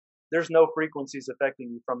away, there's no frequencies affecting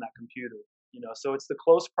you from that computer. So it's the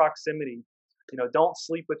close proximity. Don't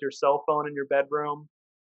sleep with your cell phone in your bedroom.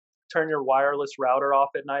 Turn your wireless router off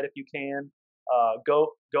at night if you can.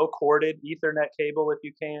 Go corded Ethernet cable if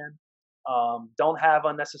you can. Don't have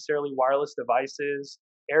unnecessarily wireless devices.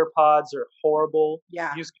 AirPods are horrible.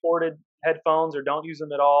 Yeah. Use corded headphones or don't use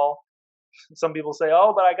them at all. Some people say,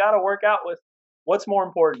 "Oh, but I got to work out with." What's more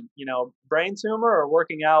important, brain tumor or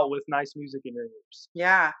working out with nice music in your ears?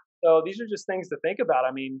 Yeah. So these are just things to think about.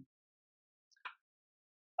 I mean,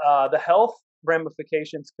 the health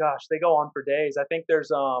ramifications, gosh, they go on for days. I think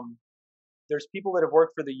there's people that have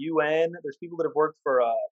worked for the UN. There's people that have worked for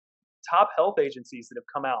top health agencies that have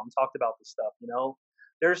come out and talked about this stuff.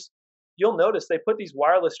 You'll notice they put these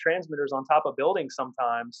wireless transmitters on top of buildings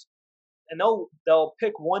sometimes, and they'll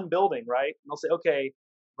pick one building, right? And they'll say, okay,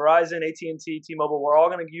 Verizon, AT&T, T-Mobile, we're all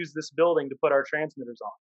going to use this building to put our transmitters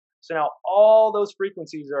on. So now all those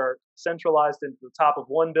frequencies are centralized into the top of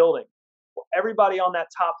one building. Well, everybody on that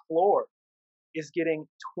top floor is getting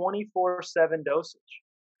 24/7 dosage.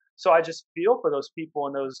 So I just feel for those people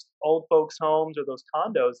in those old folks' homes or those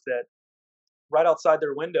condos that right outside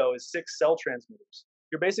their window is 6 cell transmitters.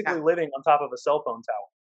 You're basically living on top of a cell phone tower.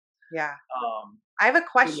 Yeah. I have a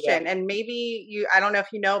question, yeah. and maybe I don't know if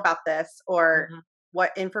you know about this or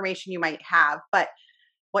what information you might have, but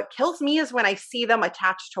what kills me is when I see them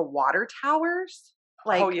attached to water towers.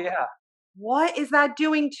 Like, oh yeah, what is that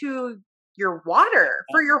doing to your water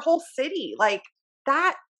for your whole city? Like,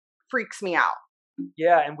 that freaks me out.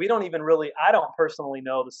 Yeah, and we don't even really, I don't personally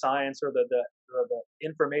know the science or the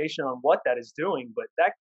information on what that is doing, but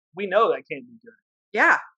that we know that can't be good.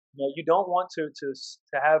 Yeah. You don't want to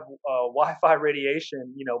have Wi-Fi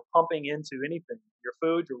radiation, pumping into anything, your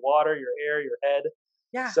food, your water, your air, your head.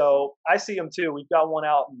 Yeah. So I see them too. We've got one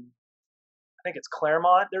out in, I think it's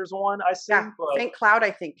Claremont. There's one I see. Yeah. St. Cloud,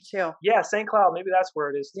 I think too. Yeah, St. Cloud. Maybe that's where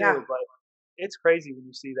it is too. Yeah. But it's crazy when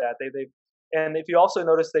you see that. And if you also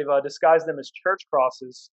notice, they've disguised them as church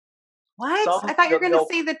crosses. What? I thought you were going to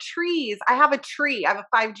say the trees. I have a tree. I have a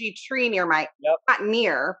 5G tree near not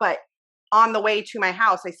near, but on the way to my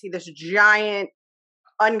house. I see this giant,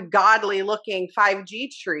 ungodly looking 5G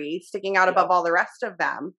tree sticking out above all the rest of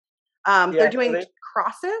them. They're doing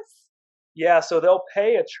crosses? Yeah, so they'll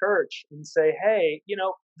pay a church and say, hey,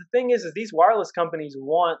 the thing is these wireless companies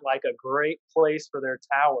want like a great place for their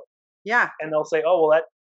tower. Yeah. And they'll say, oh, well, that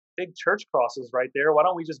big church cross is right there. Why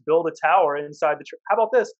don't we just build a tower inside the church? How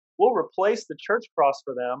about this? We'll replace the church cross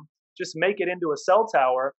for them, just make it into a cell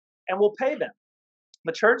tower, and we'll pay them.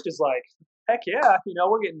 The church is like, heck yeah,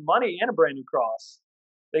 we're getting money and a brand new cross.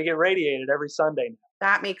 They get radiated every Sunday now.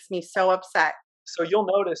 That makes me so upset. So you'll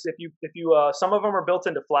notice if you some of them are built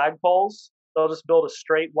into flagpoles. They'll just build a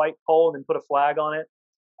straight white pole and then put a flag on it.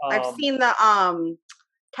 I've seen the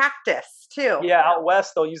cactus too. Yeah, out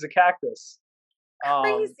west they'll use a cactus.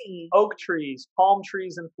 Crazy. Oak trees, palm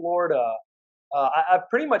trees in Florida. I've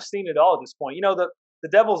pretty much seen it all at this point. The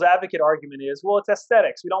devil's advocate argument is, well, it's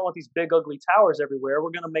aesthetics. We don't want these big, ugly towers everywhere. We're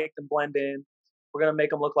going to make them blend in. We're going to make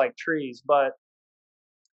them look like trees. But,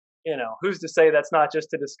 who's to say that's not just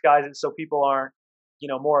to disguise it so people aren't,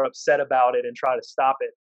 more upset about it and try to stop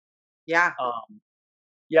it. Yeah.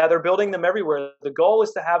 Yeah, they're building them everywhere. The goal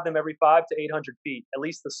is to have them every 500 to 800 feet, at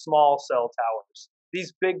least the small cell towers.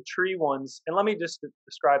 These big tree ones, and let me just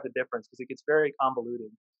describe the difference because it gets very convoluted.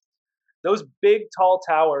 Those big, tall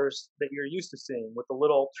towers that you're used to seeing with the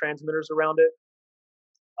little transmitters around it,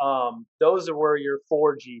 those are where your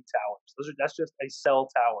 4G towers. That's just a cell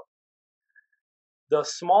tower. The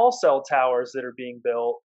small cell towers that are being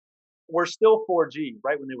built were still 4G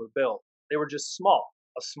right when they were built. They were just small,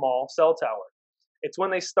 a small cell tower. It's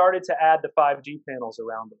when they started to add the 5G panels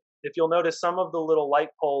around it. If you'll notice, some of the little light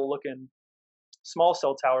pole looking small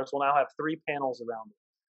cell towers will now have 3 panels around it.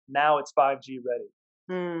 Now it's 5G ready.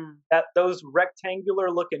 That those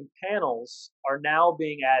rectangular looking panels are now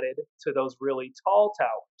being added to those really tall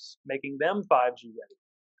towers, making them 5G ready.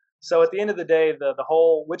 So at the end of the day, the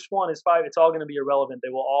whole which one is 5, it's all going to be irrelevant. They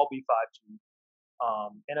will all be 5G,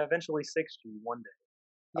 and eventually 6G one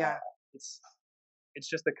day. Yeah. It's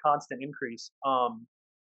just a constant increase.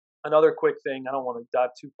 Another quick thing, I don't want to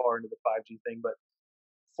dive too far into the 5G thing, but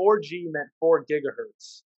 4G meant 4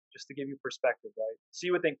 gigahertz, just to give you perspective, right? So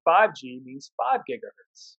you would think 5G means 5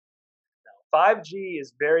 gigahertz. Now, 5G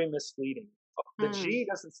is very misleading. The G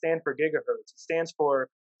doesn't stand for gigahertz. It stands for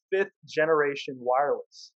 5th generation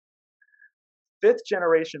wireless. 5th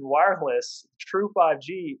generation wireless, true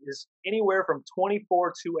 5G, is anywhere from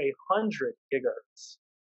 24 to 100 gigahertz.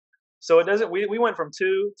 So it doesn't. We went from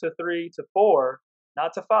 2 to 3 to 4,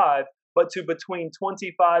 not to 5, but to between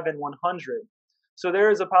 25 and 100. So there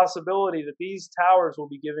is a possibility that these towers will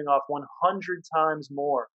be giving off 100 times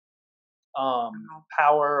more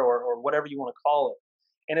power or whatever you want to call it.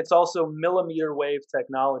 And it's also millimeter wave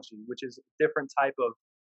technology, which is a different type of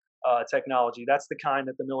technology. That's the kind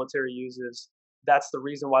that the military uses. That's the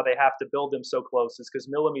reason why they have to build them so close, is because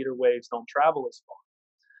millimeter waves don't travel as far.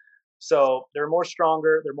 So they're more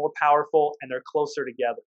stronger, they're more powerful, and they're closer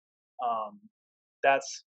together.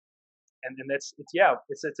 It's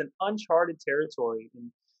an uncharted territory.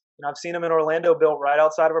 And I've seen them in Orlando built right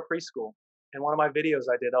outside of a preschool. In one of my videos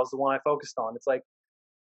I did, that was the one I focused on. It's like,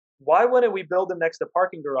 why wouldn't we build them next to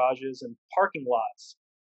parking garages and parking lots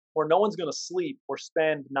where no one's going to sleep or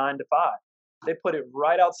spend 9 to 5? They put it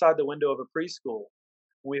right outside the window of a preschool.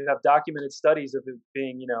 We have documented studies of it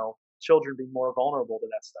being, children being more vulnerable to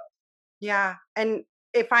that stuff. Yeah. And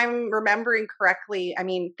if I'm remembering correctly, I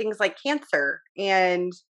mean, things like cancer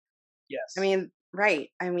and yes.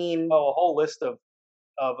 Right. A whole list of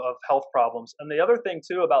health problems. And the other thing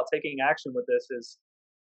too about taking action with this is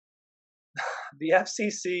the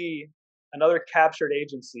FCC, another captured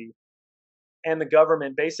agency, and the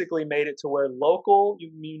government basically made it to where local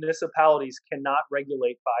municipalities cannot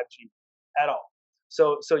regulate 5G at all.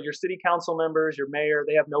 So your city council members, your mayor,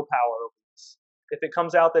 they have no power over this. If it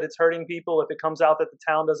comes out that it's hurting people, if it comes out that the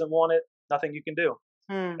town doesn't want it, nothing you can do.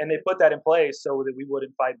 And they put that in place so that we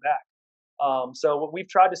wouldn't fight back. So we've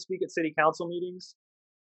tried to speak at city council meetings.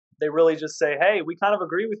 They really just say, hey, we kind of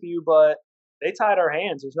agree with you, but they tied our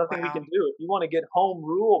hands. There's nothing we can do. If you want to get home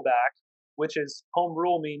rule back, which is home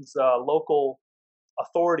rule means local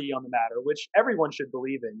authority on the matter, which everyone should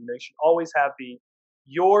believe in. You should always have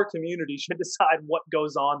your community should decide what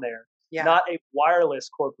goes on there, not a wireless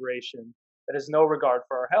corporation that has no regard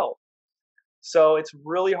for our health. So it's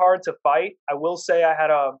really hard to fight. I will say I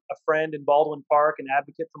had a friend in Baldwin Park, an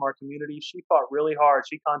advocate from our community. She fought really hard.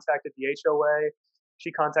 She contacted the HOA.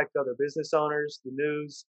 She contacted other business owners, the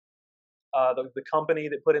news, the company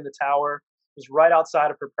that put in the tower. It was right outside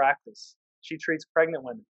of her practice. She treats pregnant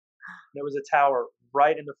women. There was a tower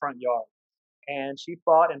right in the front yard. And she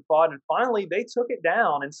fought and fought. And finally, they took it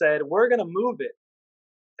down and said, we're going to move it.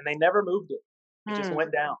 And they never moved it. It just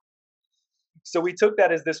went down. So we took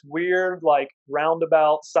that as this weird,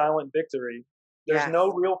 roundabout silent victory. There's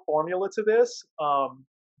no real formula to this.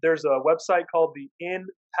 There's a website called the In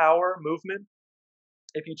Power Movement.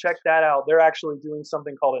 If you check that out, they're actually doing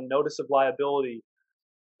something called a notice of liability.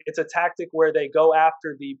 It's a tactic where they go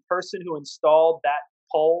after the person who installed that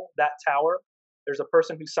pole, that tower. There's a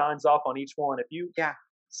person who signs off on each one. If you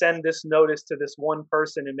send this notice to this one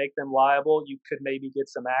person and make them liable, you could maybe get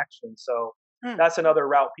some action. So that's another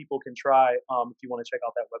route people can try if you want to check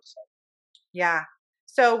out that website. Yeah.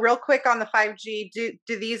 So real quick on the 5G,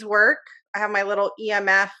 do these work? I have my little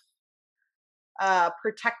EMF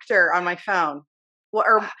protector on my phone.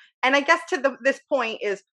 And I guess this point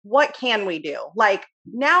is, what can we do?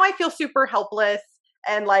 Now I feel super helpless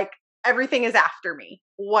and everything is after me.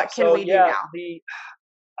 What can we do now?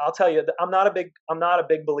 I'll tell you, I'm not a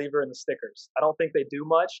big believer in the stickers. I don't think they do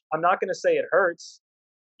much. I'm not going to say it hurts.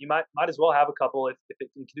 You might as well have a couple if it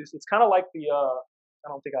introduces. It's kind of like the I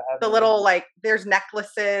don't think I have the little there's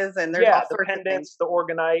necklaces and there's all sorts the pendants, of things. the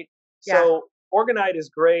orgonite. So orgonite is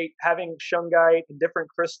great. Having shungite and different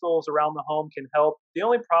crystals around the home can help. The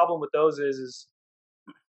only problem with those is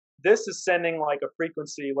this is sending a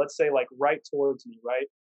frequency, let's say right towards me, right?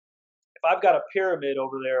 If I've got a pyramid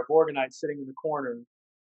over there of orgonite sitting in the corner,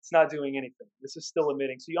 it's not doing anything. This is still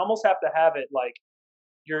emitting. So you almost have to have it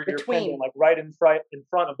your pendant right in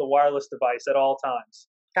front of the wireless device at all times.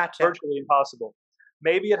 Gotcha. Virtually impossible.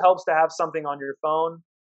 Maybe it helps to have something on your phone.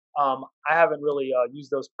 I haven't really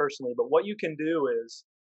used those personally, but what you can do is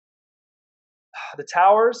the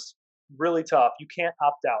towers, really tough. You can't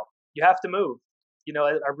opt out. You have to move.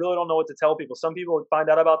 I really don't know what to tell people. Some people would find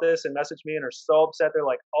out about this and message me and are so upset. They're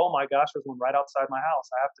like, "Oh my gosh, there's one right outside my house.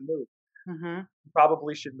 I have to move." Mm-hmm. You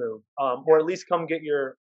probably should move, or at least come get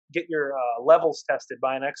your levels tested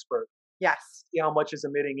by an expert. Yes. See how much is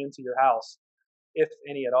emitting into your house, if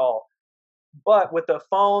any at all. But with the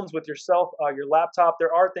phones, with your laptop,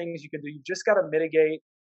 there are things you can do. You just got to mitigate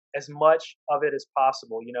as much of it as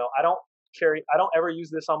possible. I don't ever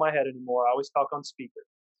use this on my head anymore. I always talk on speaker.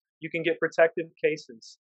 You can get protective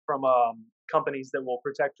cases from companies that will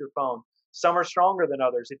protect your phone. Some are stronger than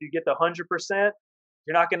others. If you get the 100%,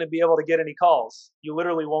 you're not going to be able to get any calls. You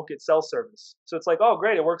literally won't get cell service. So it's like, oh,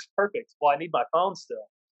 great, it works perfect. Well, I need my phone still.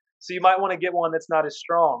 So you might want to get one that's not as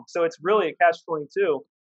strong. So it's really a catch-22.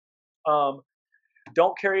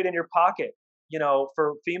 Don't carry it in your pocket.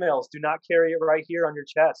 For females, do not carry it right here on your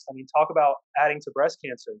chest. I mean, talk about adding to breast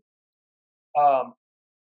cancer. Um,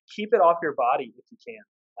 Keep it off your body if you can.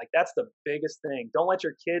 Like, that's the biggest thing. Don't let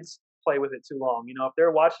your kids play with it too long. If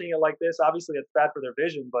they're watching it like this, obviously it's bad for their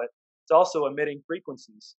vision, but it's also emitting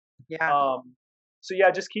frequencies. Yeah. So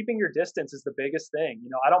yeah, just keeping your distance is the biggest thing.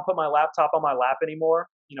 I don't put my laptop on my lap anymore.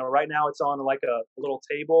 Right now it's on like a little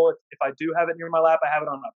table. If I do have it near my lap, I have it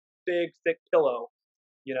on a big, thick pillow.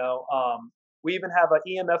 We even have an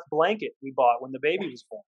EMF blanket we bought when the baby was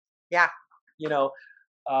born. Yeah.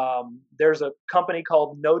 There's a company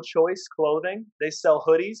called No Choice Clothing. They sell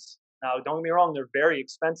hoodies. Now, don't get me wrong, they're very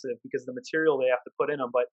expensive because the material they have to put in them,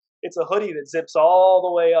 but it's a hoodie that zips all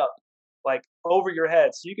the way up, like over your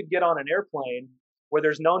head. So you could get on an airplane where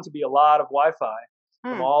there's known to be a lot of Wi-Fi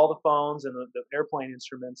from all the phones and the airplane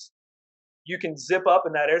instruments. You can zip up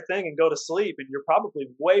in that air thing and go to sleep, and you're probably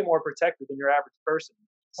way more protected than your average person.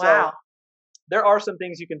 Wow. So there are some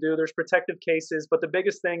things you can do. There's protective cases, but the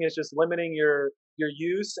biggest thing is just limiting your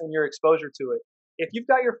use and your exposure to it. If you've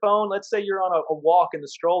got your phone, let's say you're on a walk in the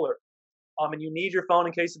stroller, and you need your phone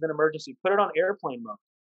in case of an emergency, put it on airplane mode.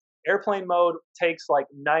 Airplane mode takes like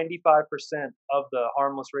 95% of the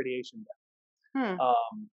harmless radiation down.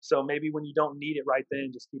 So maybe when you don't need it right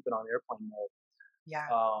then, just keep it on airplane mode. Yeah.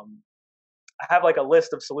 I have like a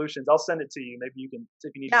list of solutions. I'll send it to you. Maybe you can,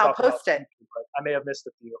 if you need to I'll talk about post it. But I may have missed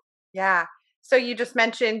a few. Yeah. So you just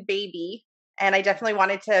mentioned baby, and I definitely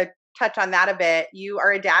wanted to touch on that a bit. You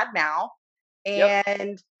are a dad now,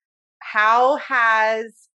 and Yep. how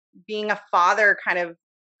has being a father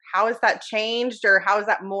how has that changed, or how has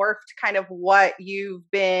that morphed kind of what you've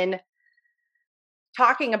been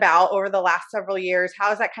talking about over the last several years? How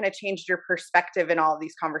has that kind of changed your perspective in all of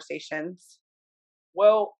these conversations?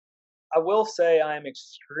 Well, I will say I am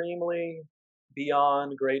extremely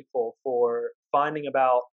beyond grateful for finding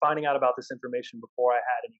out about this information before I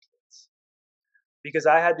had any kids, because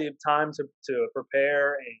I had the time to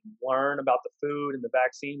prepare and learn about the food and the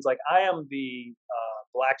vaccines. Like, I am the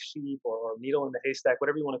black sheep or needle in the haystack,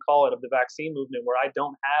 whatever you want to call it, of the vaccine movement, where I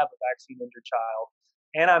don't have a vaccine injured child,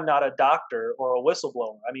 and I'm not a doctor or a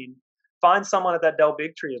whistleblower. I mean, find someone at that Del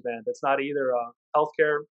Bigtree event that's not either a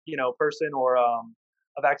healthcare person or a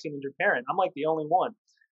vaccine injured parent. I'm like the only one.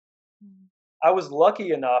 I was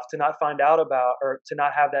lucky enough to not find out about, or to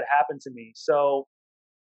not have that happen to me. So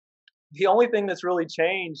the only thing that's really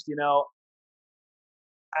changed,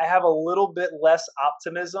 I have a little bit less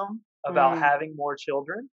optimism about having more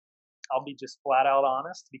children. I'll be just flat out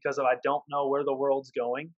honest, because I don't know where the world's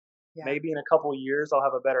going. Yeah. Maybe in a couple of years I'll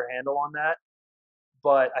have a better handle on that.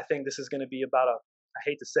 But I think this is going to be I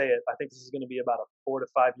hate to say it, I think this is going to be about a 4 to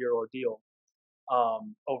 5 year ordeal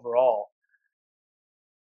overall.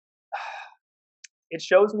 It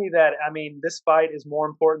shows me that, this fight is more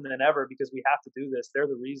important than ever, because we have to do this. They're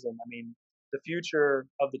the reason. The future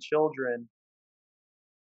of the children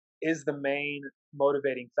is the main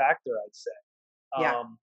motivating factor, I'd say. Yeah.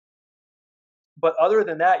 But other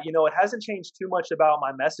than that, it hasn't changed too much about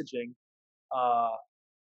my messaging. I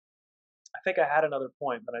think I had another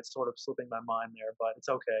point, but it's sort of slipping my mind there, but it's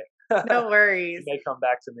okay. No worries. It may come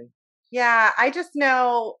back to me. Yeah, I just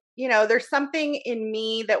know, there's something in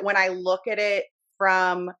me that when I look at it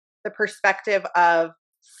from the perspective of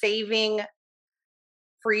saving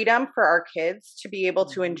freedom for our kids to be able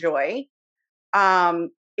to enjoy,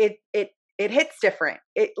 it hits different.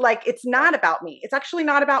 It's not about me. It's actually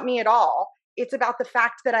not about me at all. It's about the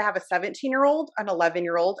fact that I have a 17-year-old, an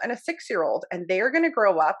 11-year-old, and a 6-year-old, and they are going to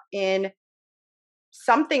grow up in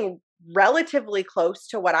something relatively close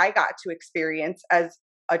to what I got to experience as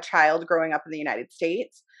a child growing up in the United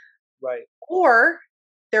States. Right. Or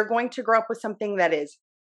they're going to grow up with something that is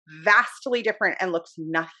vastly different and looks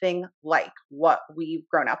nothing like what we've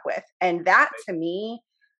grown up with. And that to me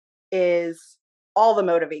is all the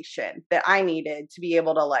motivation that I needed to be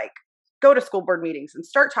able to like go to school board meetings and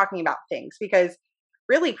start talking about things, because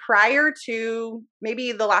really prior to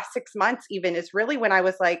maybe the last 6 months even is really when I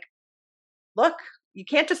was like, look, you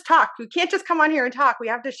can't just talk. You can't just come on here and talk. We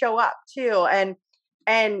have to show up too.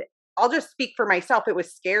 And I'll just speak for myself. It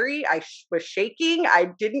was scary. I was shaking.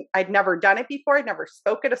 I'd never done it before. I'd never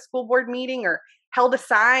spoke at a school board meeting or held a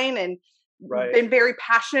sign and been very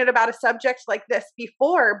passionate about a subject like this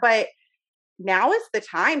before. But now is the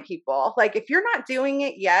time, people. Like, if you're not doing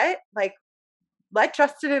it yet, like, let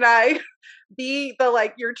Justin and I be the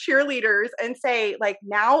like your cheerleaders and say, like,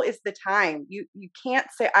 now is the time. You can't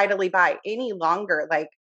sit idly by any longer. Like,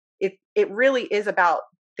 it really is about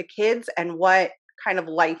the kids and what kind of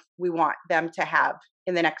life we want them to have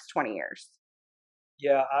in the next 20 years.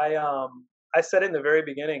 Yeah, I said it in the very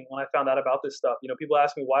beginning when I found out about this stuff. You know, people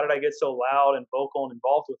ask me, why did I get so loud and vocal and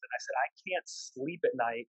involved with it? I said, I can't sleep at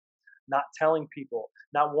night not telling people,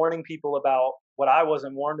 not warning people about what I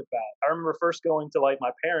wasn't warned about. I remember first going to like my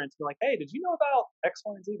parents and like, hey, did you know about X,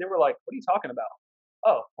 Y, and Z? They were like, what are you talking about?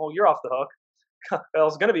 Oh, well, you're off the hook. I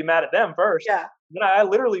was going to be mad at them first. Yeah. Then I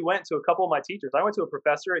literally went to a couple of my teachers. I went to a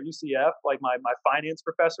professor at UCF, like my finance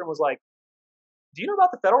professor, and was like, do you know about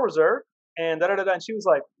the Federal Reserve? And da-da-da-da. And she was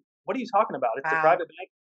like, what are you talking about? It's a private bank.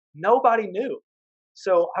 Nobody knew.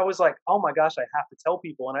 So I was like, oh my gosh, I have to tell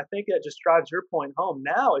people. And I think that just drives your point home.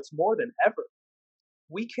 Now it's more than ever.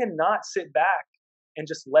 We cannot sit back and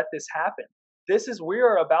just let this happen. We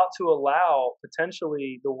are about to allow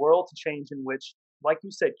potentially the world to change in which, like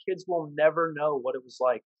you said, kids will never know what it was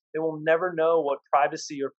like. They will never know what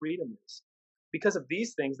privacy or freedom is. Because of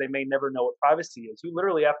these things, they may never know what privacy is. You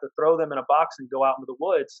literally have to throw them in a box and go out into the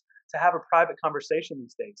woods to have a private conversation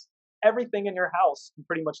these days. Everything in your house can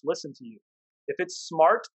pretty much listen to you. If it's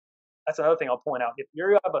smart, that's another thing I'll point out. If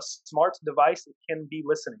you have a smart device, it can be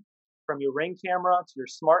listening. From your Ring camera to your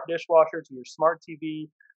smart dishwasher to your smart TV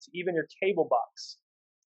to even your cable box.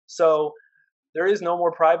 So there is no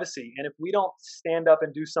more privacy. And if we don't stand up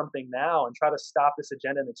and do something now and try to stop this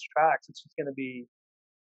agenda in its tracks, it's going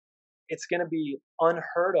to be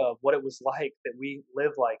unheard of what it was like that we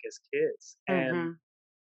lived like as kids. And,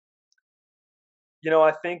 you know,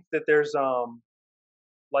 I think that there's,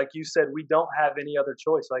 like you said, we don't have any other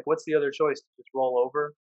choice. Like, what's the other choice? To just roll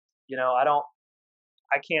over? You know,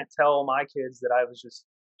 I can't tell my kids that I was just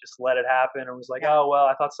let it happen or was like, oh, well,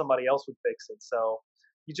 I thought somebody else would fix it. So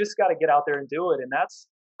you just got to get out there and do it. And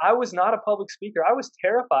I was not a public speaker. I was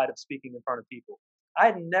terrified of speaking in front of people. I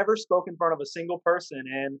had never spoken in front of a single person.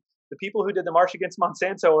 And the people who did the March Against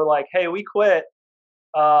Monsanto were like, hey, we quit.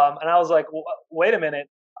 And I was like, well, wait a minute.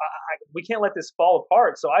 We can't let this fall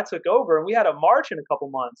apart. So I took over and we had a march in a couple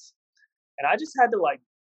months. And I just had to like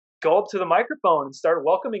go up to the microphone and start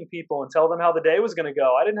welcoming people and tell them how the day was going to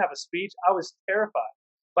go. I didn't have a speech. I was terrified,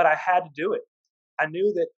 but I had to do it. I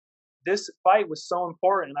knew that this fight was so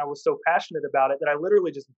important and I was so passionate about it that I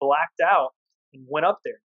literally just blacked out and went up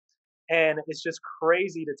there. And it's just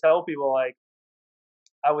crazy to tell people, like,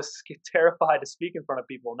 I was terrified to speak in front of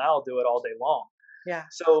people. Now I'll do it all day long. Yeah.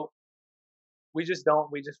 So we just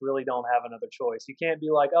really don't have another choice. You can't be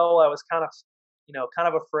like, oh, I was kind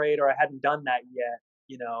of afraid, or I hadn't done that yet.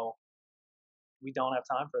 You know, we don't have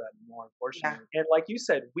time for that anymore, unfortunately. Yeah. And like you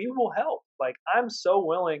said, we will help. Like, I'm so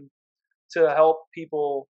willing to help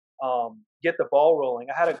people get the ball rolling.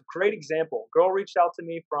 I had a great example. A girl reached out to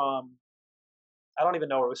me from, I don't even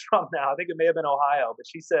know where it was from now. I think it may have been Ohio, but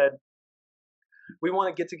she said, we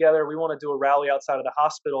want to get together. We want to do a rally outside of the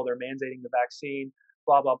hospital. They're mandating the vaccine,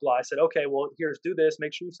 blah, blah, blah. I said, okay, well, do this.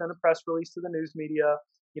 Make sure you send a press release to the news media,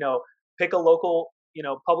 pick a local,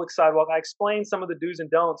 public sidewalk. I explained some of the do's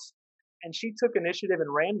and don'ts, and she took initiative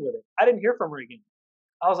and ran with it. I didn't hear from her again.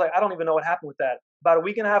 I was like, I don't even know what happened with that. About a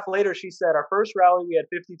week and a half later, she said, our first rally, we had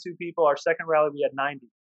 52 people. Our second rally, we had 90.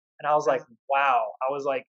 And I was like, wow. I was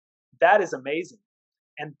like, that is amazing.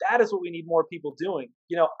 And that is what we need more people doing.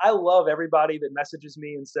 I love everybody that messages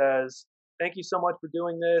me and says, thank you so much for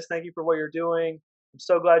doing this. Thank you for what you're doing. I'm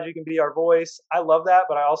so glad you can be our voice. I love that.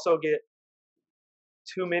 But I also get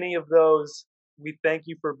too many of those, we thank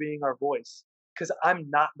you for being our voice. Because I'm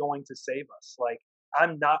not going to save us. Like,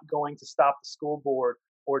 I'm not going to stop the school board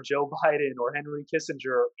or Joe Biden or Henry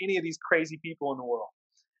Kissinger or any of these crazy people in the world.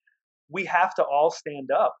 We have to all stand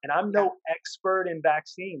up. And I'm no expert in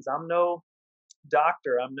vaccines. I'm no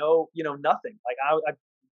doctor. I'm no, nothing. Like, I'm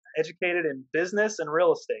educated in business and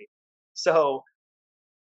real estate. So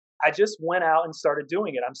I just went out and started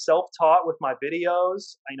doing it. I'm self-taught with my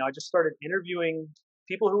videos. I just started interviewing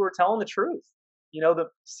people who were telling the truth. The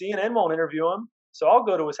CNN won't interview him, so I'll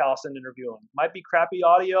go to his house and interview him. Might be crappy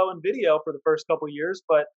audio and video for the first couple of years,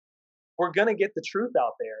 but we're going to get the truth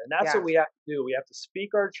out there. And that's what we have to do. We have to speak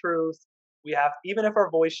our truth. Even if our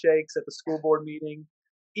voice shakes at the school board meeting,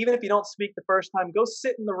 even if you don't speak the first time, go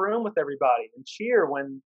sit in the room with everybody and cheer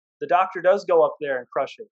when the doctor does go up there and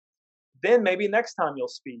crush it. Then maybe next time you'll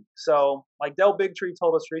speak. So like Del Bigtree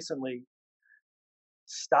told us recently,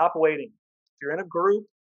 stop waiting. If you're in a group,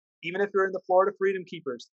 even if you're in the Florida Freedom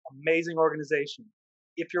Keepers, amazing organization.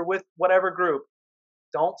 If you're with whatever group,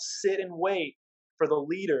 don't sit and wait for the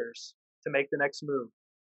leaders to make the next move.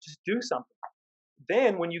 Just do something.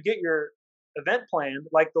 Then when you get your event planned,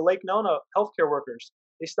 like the Lake Nona healthcare workers,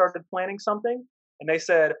 they started planning something and they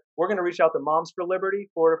said, we're going to reach out to Moms for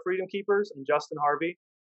Liberty, Florida Freedom Keepers, and Justin Harvey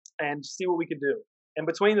and see what we could do. And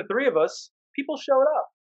between the three of us, people showed up.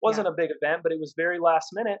 Wasn't a big event, but it was very last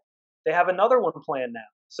minute. They have another one planned now.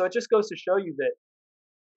 So it just goes to show you that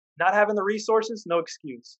not having the resources, no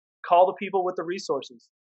excuse. Call the people with the resources.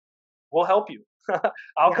 We'll help you.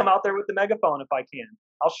 I'll come out there with the megaphone if I can.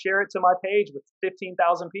 I'll share it to my page with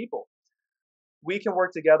 15,000 people. We can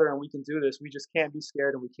work together and we can do this. We just can't be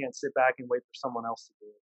scared and we can't sit back and wait for someone else to do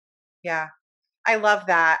it. Yeah. I love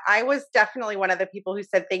that. I was definitely one of the people who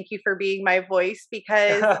said, thank you for being my voice,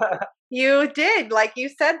 because you did, like you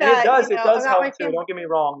said that. It does help too. Don't get me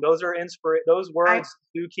wrong. Those are those words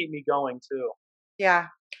do keep me going too. Yeah.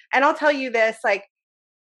 And I'll tell you this, like,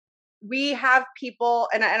 we have people,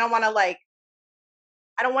 and I don't want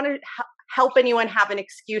to help anyone have an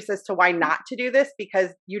excuse as to why not to do this, because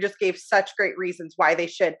you just gave such great reasons why they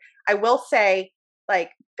should. I will say, like,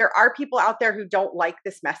 there are people out there who don't like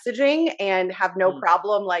this messaging and have no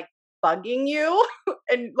problem like bugging you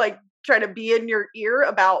and like trying to be in your ear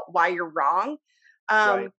about why you're wrong.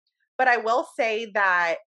 But I will say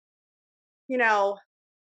that,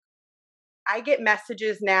 I get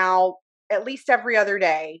messages now at least every other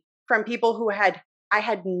day from people who I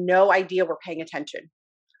had no idea were paying attention.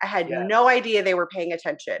 I had no idea they were paying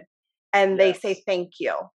attention. And they say thank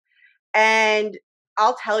you. And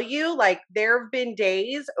I'll tell you, like, there have been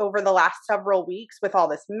days over the last several weeks with all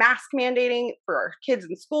this mask mandating for our kids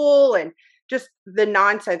in school and just the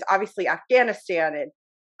nonsense, obviously Afghanistan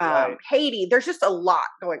and Haiti. There's just a lot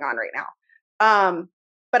going on right now.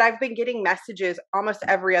 But I've been getting messages almost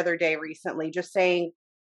every other day recently just saying,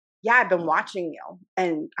 yeah, I've been watching you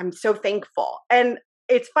and I'm so thankful. And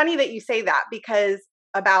it's funny that you say that, because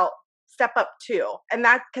about Step Up 2. And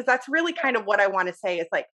because that's really kind of what I want to say is,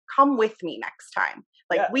 like, come with me next time.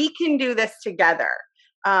 Like, we can do this together.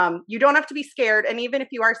 You don't have to be scared. And even if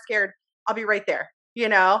you are scared, I'll be right there,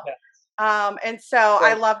 And so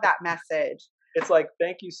I love that message. It's like,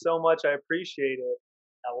 thank you so much. I appreciate it.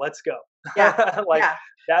 Now let's go.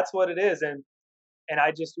 That's what it is. And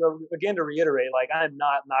I just, again, to reiterate, like, I'm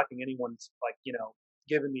not knocking anyone's, like,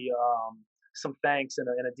 giving me some thanks in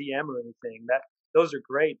a DM or anything. Those are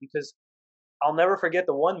great, because I'll never forget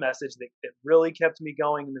the one message that really kept me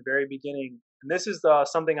going in the very beginning. And this is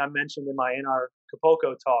something I mentioned in our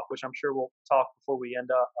Capolco talk, which I'm sure we'll talk before we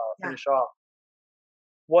finish off,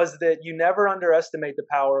 was that you never underestimate the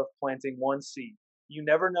power of planting one seed. You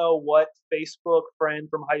never know what Facebook friend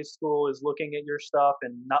from high school is looking at your stuff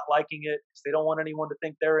and not liking it because they don't want anyone to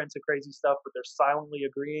think they're into crazy stuff, but they're silently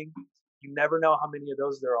agreeing. You never know how many of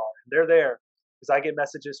those there are. And they're there because I get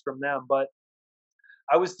messages from them. But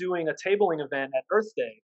I was doing a tabling event at Earth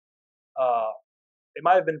Day. It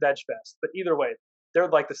might have been Veg Fest, but either way, they're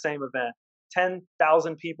like the same event.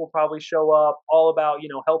 10,000 people probably show up, all about,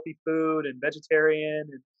 healthy food and vegetarian.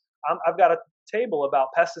 And I've got a table about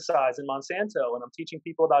pesticides and Monsanto, and I'm teaching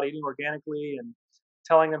people about eating organically and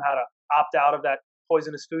telling them how to opt out of that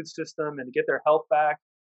poisonous food system and to get their health back.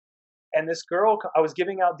 And this girl, I was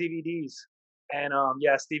giving out DVDs, and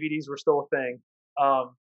yes, DVDs were still a thing.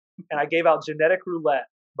 And I gave out Genetic Roulette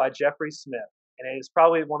by Jeffrey Smith, and it is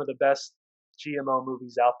probably one of the best GMO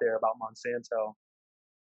movies out there about Monsanto.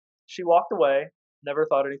 She walked away, never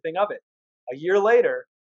thought anything of it. A year later,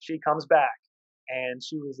 she comes back, and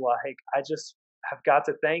she was like, I just have got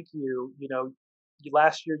to thank you.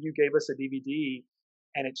 Last year you gave us a DVD,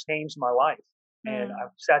 and it changed my life. And I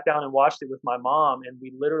sat down and watched it with my mom, and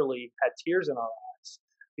we literally had tears in our eyes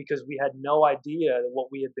because we had no idea what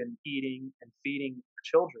we had been eating and feeding our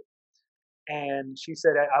children. And she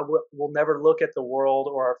said, I will never look at the world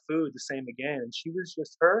or our food the same again. And she was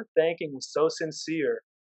just, her thanking was so sincere.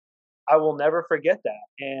 I will never forget that.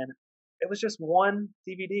 And it was just one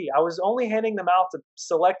DVD. I was only handing them out to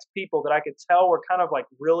select people that I could tell were kind of like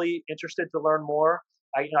really interested to learn more.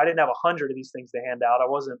 I didn't have 100 of these things to hand out. I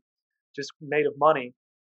wasn't just made of money.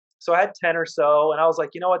 So I had 10 or so. And I was like,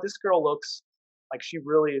 you know what? This girl looks Like she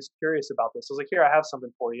really is curious about this. I was like, here, I have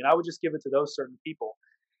something for you. And I would just give it to those certain people.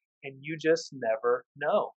 And you just never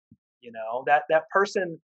know, that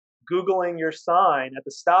person Googling your sign at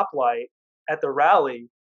the stoplight at the rally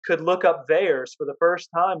could look up theirs for the first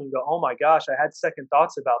time and go, oh my gosh, I had second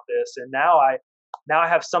thoughts about this. And now I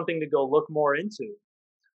have something to go look more into.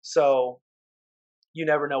 So you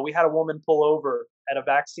never know. We had a woman pull over at a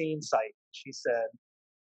vaccine site. She said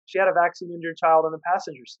she had a vaccine injured child in the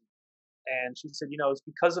passenger seat. And she said, it's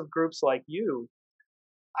because of groups like you,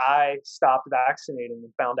 I stopped vaccinating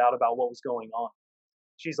and found out about what was going on.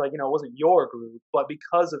 She's like, it wasn't your group, but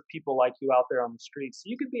because of people like you out there on the streets. So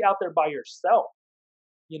you could be out there by yourself,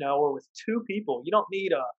 or with two people. You don't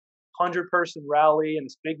need a 100-person rally and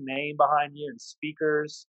this big name behind you and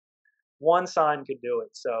speakers. One sign could do it.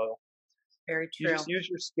 So very true. You just use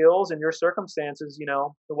your skills and your circumstances,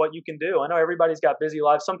 for what you can do. I know everybody's got busy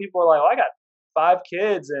lives. Some people are like, I got 5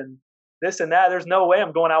 kids and this and that. There's no way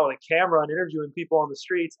I'm going out with a camera and interviewing people on the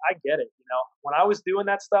streets. I get it. When I was doing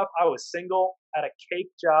that stuff, I was single, had a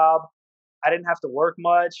cake job. I didn't have to work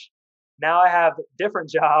much. Now I have a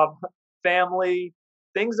different job, family.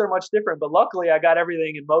 Things are much different, but luckily I got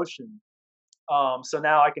everything in motion. So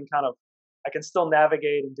now I can still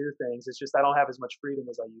navigate and do things. It's just I don't have as much freedom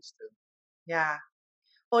as I used to. Yeah.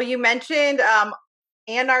 Well, you mentioned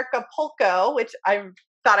Anarchapulco, which I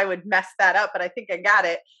thought I would mess that up, but I think I got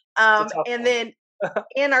it. And then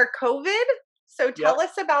Anarcovid. So tell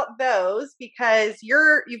us about those, because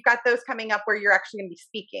you've got those coming up where you're actually going to be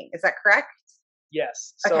speaking. Is that correct?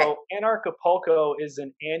 Yes. So Anarchapulco is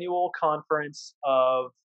an annual conference of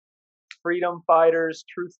freedom fighters,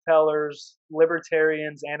 truth tellers,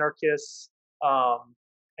 libertarians, anarchists.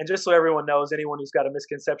 And just so everyone knows, anyone who's got a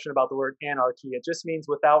misconception about the word anarchy, it just means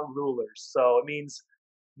without rulers. So it means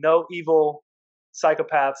no evil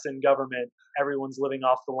psychopaths in government. Everyone's living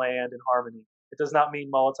off the land in harmony. It does not mean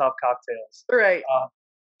Molotov cocktails. Right.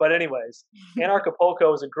 But anyways,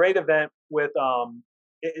 Anarchapulco is a great event with,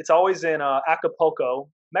 it's always in Acapulco,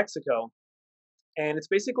 Mexico. And it's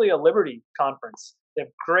basically a liberty conference. They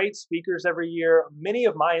have great speakers every year. Many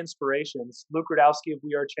of my inspirations, Luke Rudowski of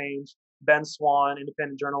We Are Change, Ben Swan,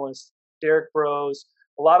 independent journalist, Derek Bros,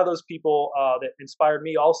 a lot of those people that inspired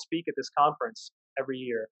me all speak at this conference every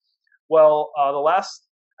year. Well, last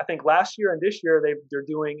year and this year, they're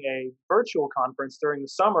doing a virtual conference during the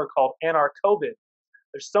summer called Anarcovid.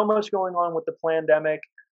 There's so much going on with the pandemic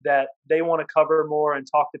that they want to cover more and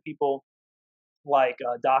talk to people like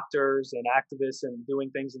doctors and activists and doing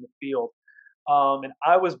things in the field. And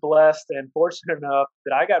I was blessed and fortunate enough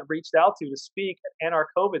that I got reached out to speak at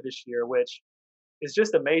Anarcovid this year, which is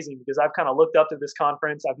just amazing because I've kind of looked up to this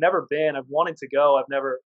conference. I've never been. I've wanted to go. I've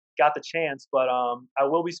never got the chance, but I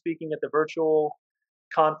will be speaking at the virtual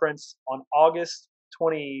conference on August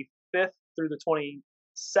 25th through the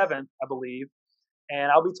 27th, I believe.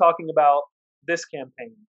 And I'll be talking about this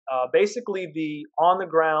campaign, basically the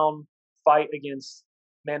on-the-ground fight against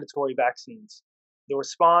mandatory vaccines, the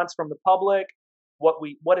response from the public,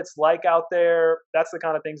 what it's like out there. That's the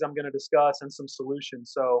kind of things I'm going to discuss and some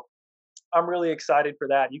solutions. So I'm really excited for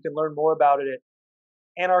that. You can learn more about it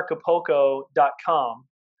at anarchapulco.com,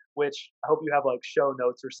 which I hope you have like show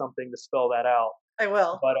notes or something to spell that out. I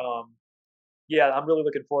will. But yeah, I'm really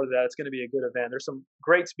looking forward to that. It's going to be a good event. There's some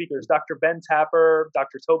great speakers, Dr. Ben Tapper,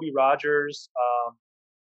 Dr. Toby Rogers,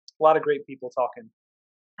 a lot of great people talking.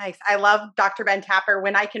 Nice. I love Dr. Ben Tapper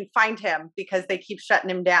when I can find him because they keep shutting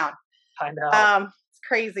him down. I know. It's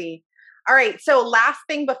crazy. All right. So last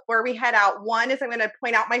thing before we head out, one is I'm going to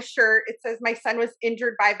point out my shirt. It says my son was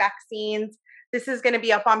injured by vaccines. This is going to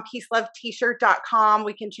be up on peaceloveT-shirt.com.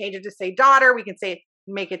 We can change it to say daughter. We can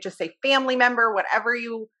make it just say family member, whatever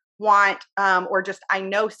you want, or just I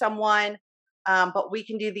know someone. But we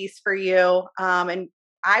can do these for you. And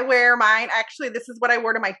I wear mine. Actually, this is what I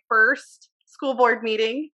wore to my first school board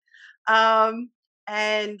meeting.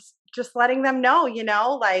 And just letting them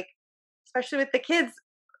know, like, especially with the kids,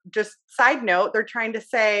 just side note, they're trying to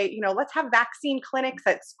say, let's have vaccine clinics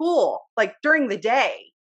at school, like during the day.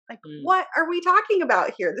 Like, what are we talking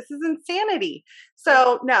about here? This is insanity.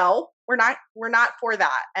 So no, we're not for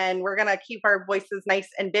that. And we're going to keep our voices nice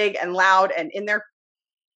and big and loud and in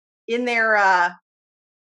their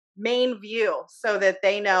main view so that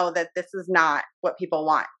they know that this is not what people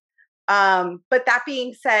want. But that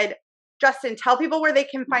being said, Justin, tell people where they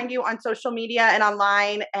can find you on social media and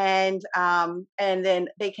online, and then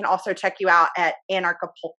they can also check you out at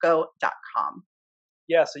anarchapulco.com.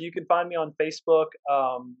 Yeah, so you can find me on Facebook.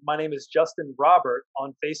 My name is Justin Robert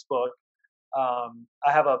on Facebook.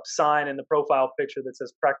 I have a sign in the profile picture that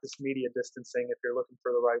says practice media distancing if you're looking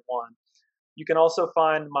for the right one. You can also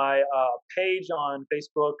find my page on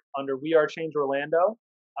Facebook under We Are Change Orlando.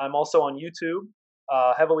 I'm also on YouTube,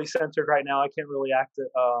 heavily censored right now. I can't really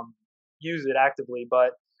use it actively,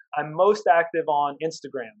 but I'm most active on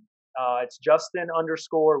Instagram. It's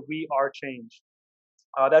Justin_We Are Change.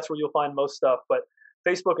 That's where you'll find most stuff. But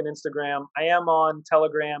Facebook and Instagram. I am on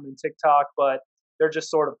Telegram and TikTok, but they're just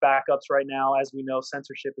sort of backups right now. As we know,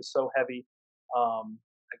 censorship is so heavy.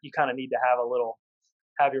 You kind of need to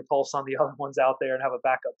have your pulse on the other ones out there and have a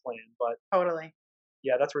backup plan. But totally.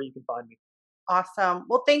 Yeah, that's where you can find me. Awesome.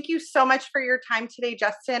 Well, thank you so much for your time today,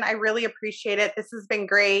 Justin. I really appreciate it. This has been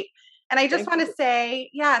great. And I just want to say,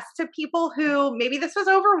 yes, to people who maybe this was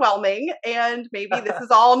overwhelming and maybe this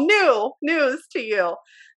is all news to you.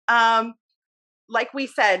 Like we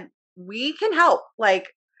said, we can help. Like,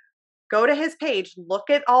 go to his page, look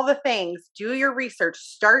at all the things, do your research,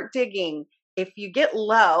 start digging. If you get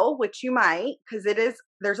low, which you might, because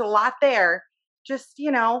there's a lot there, just,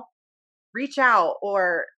 reach out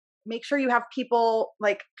or make sure you have people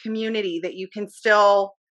like community that you can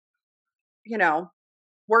still,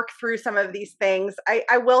 work through some of these things.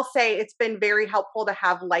 I will say it's been very helpful to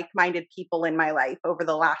have like-minded people in my life over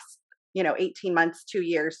the last, 18 months, 2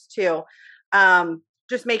 years too.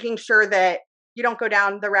 Just making sure that you don't go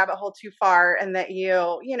down the rabbit hole too far and that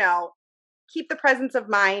you keep the presence of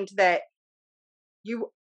mind that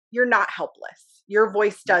you're not helpless. Your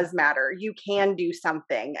voice does matter. You can do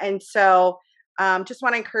something. And so just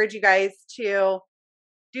want to encourage you guys to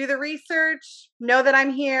do the research, know that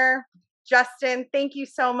I'm here. Justin, thank you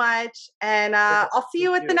so much. And I'll see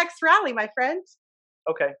you at the next rally, my friend.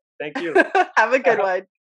 Okay. Thank you. Have a good one.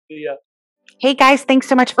 See ya. Hey guys, thanks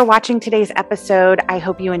so much for watching today's episode. I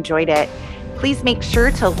hope you enjoyed it. Please make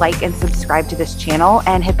sure to like and subscribe to this channel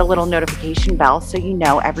and hit the little notification bell so you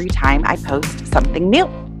know every time I post something new.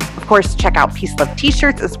 Of course, check out Peace Love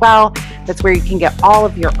T-shirts as well. That's where you can get all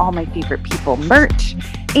of your All My Favorite People merch.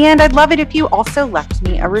 And I'd love it if you also left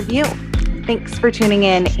me a review. Thanks for tuning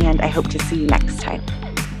in, and I hope to see you next time.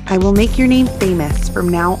 I will make your name famous from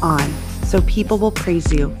now on, so people will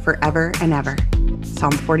praise you forever and ever.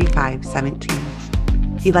 Psalm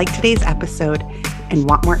 45:17. If you liked today's episode and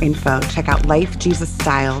want more info, check out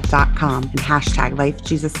lifejesusstyle.com and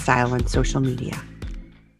 #LifeJesusStyle on social media.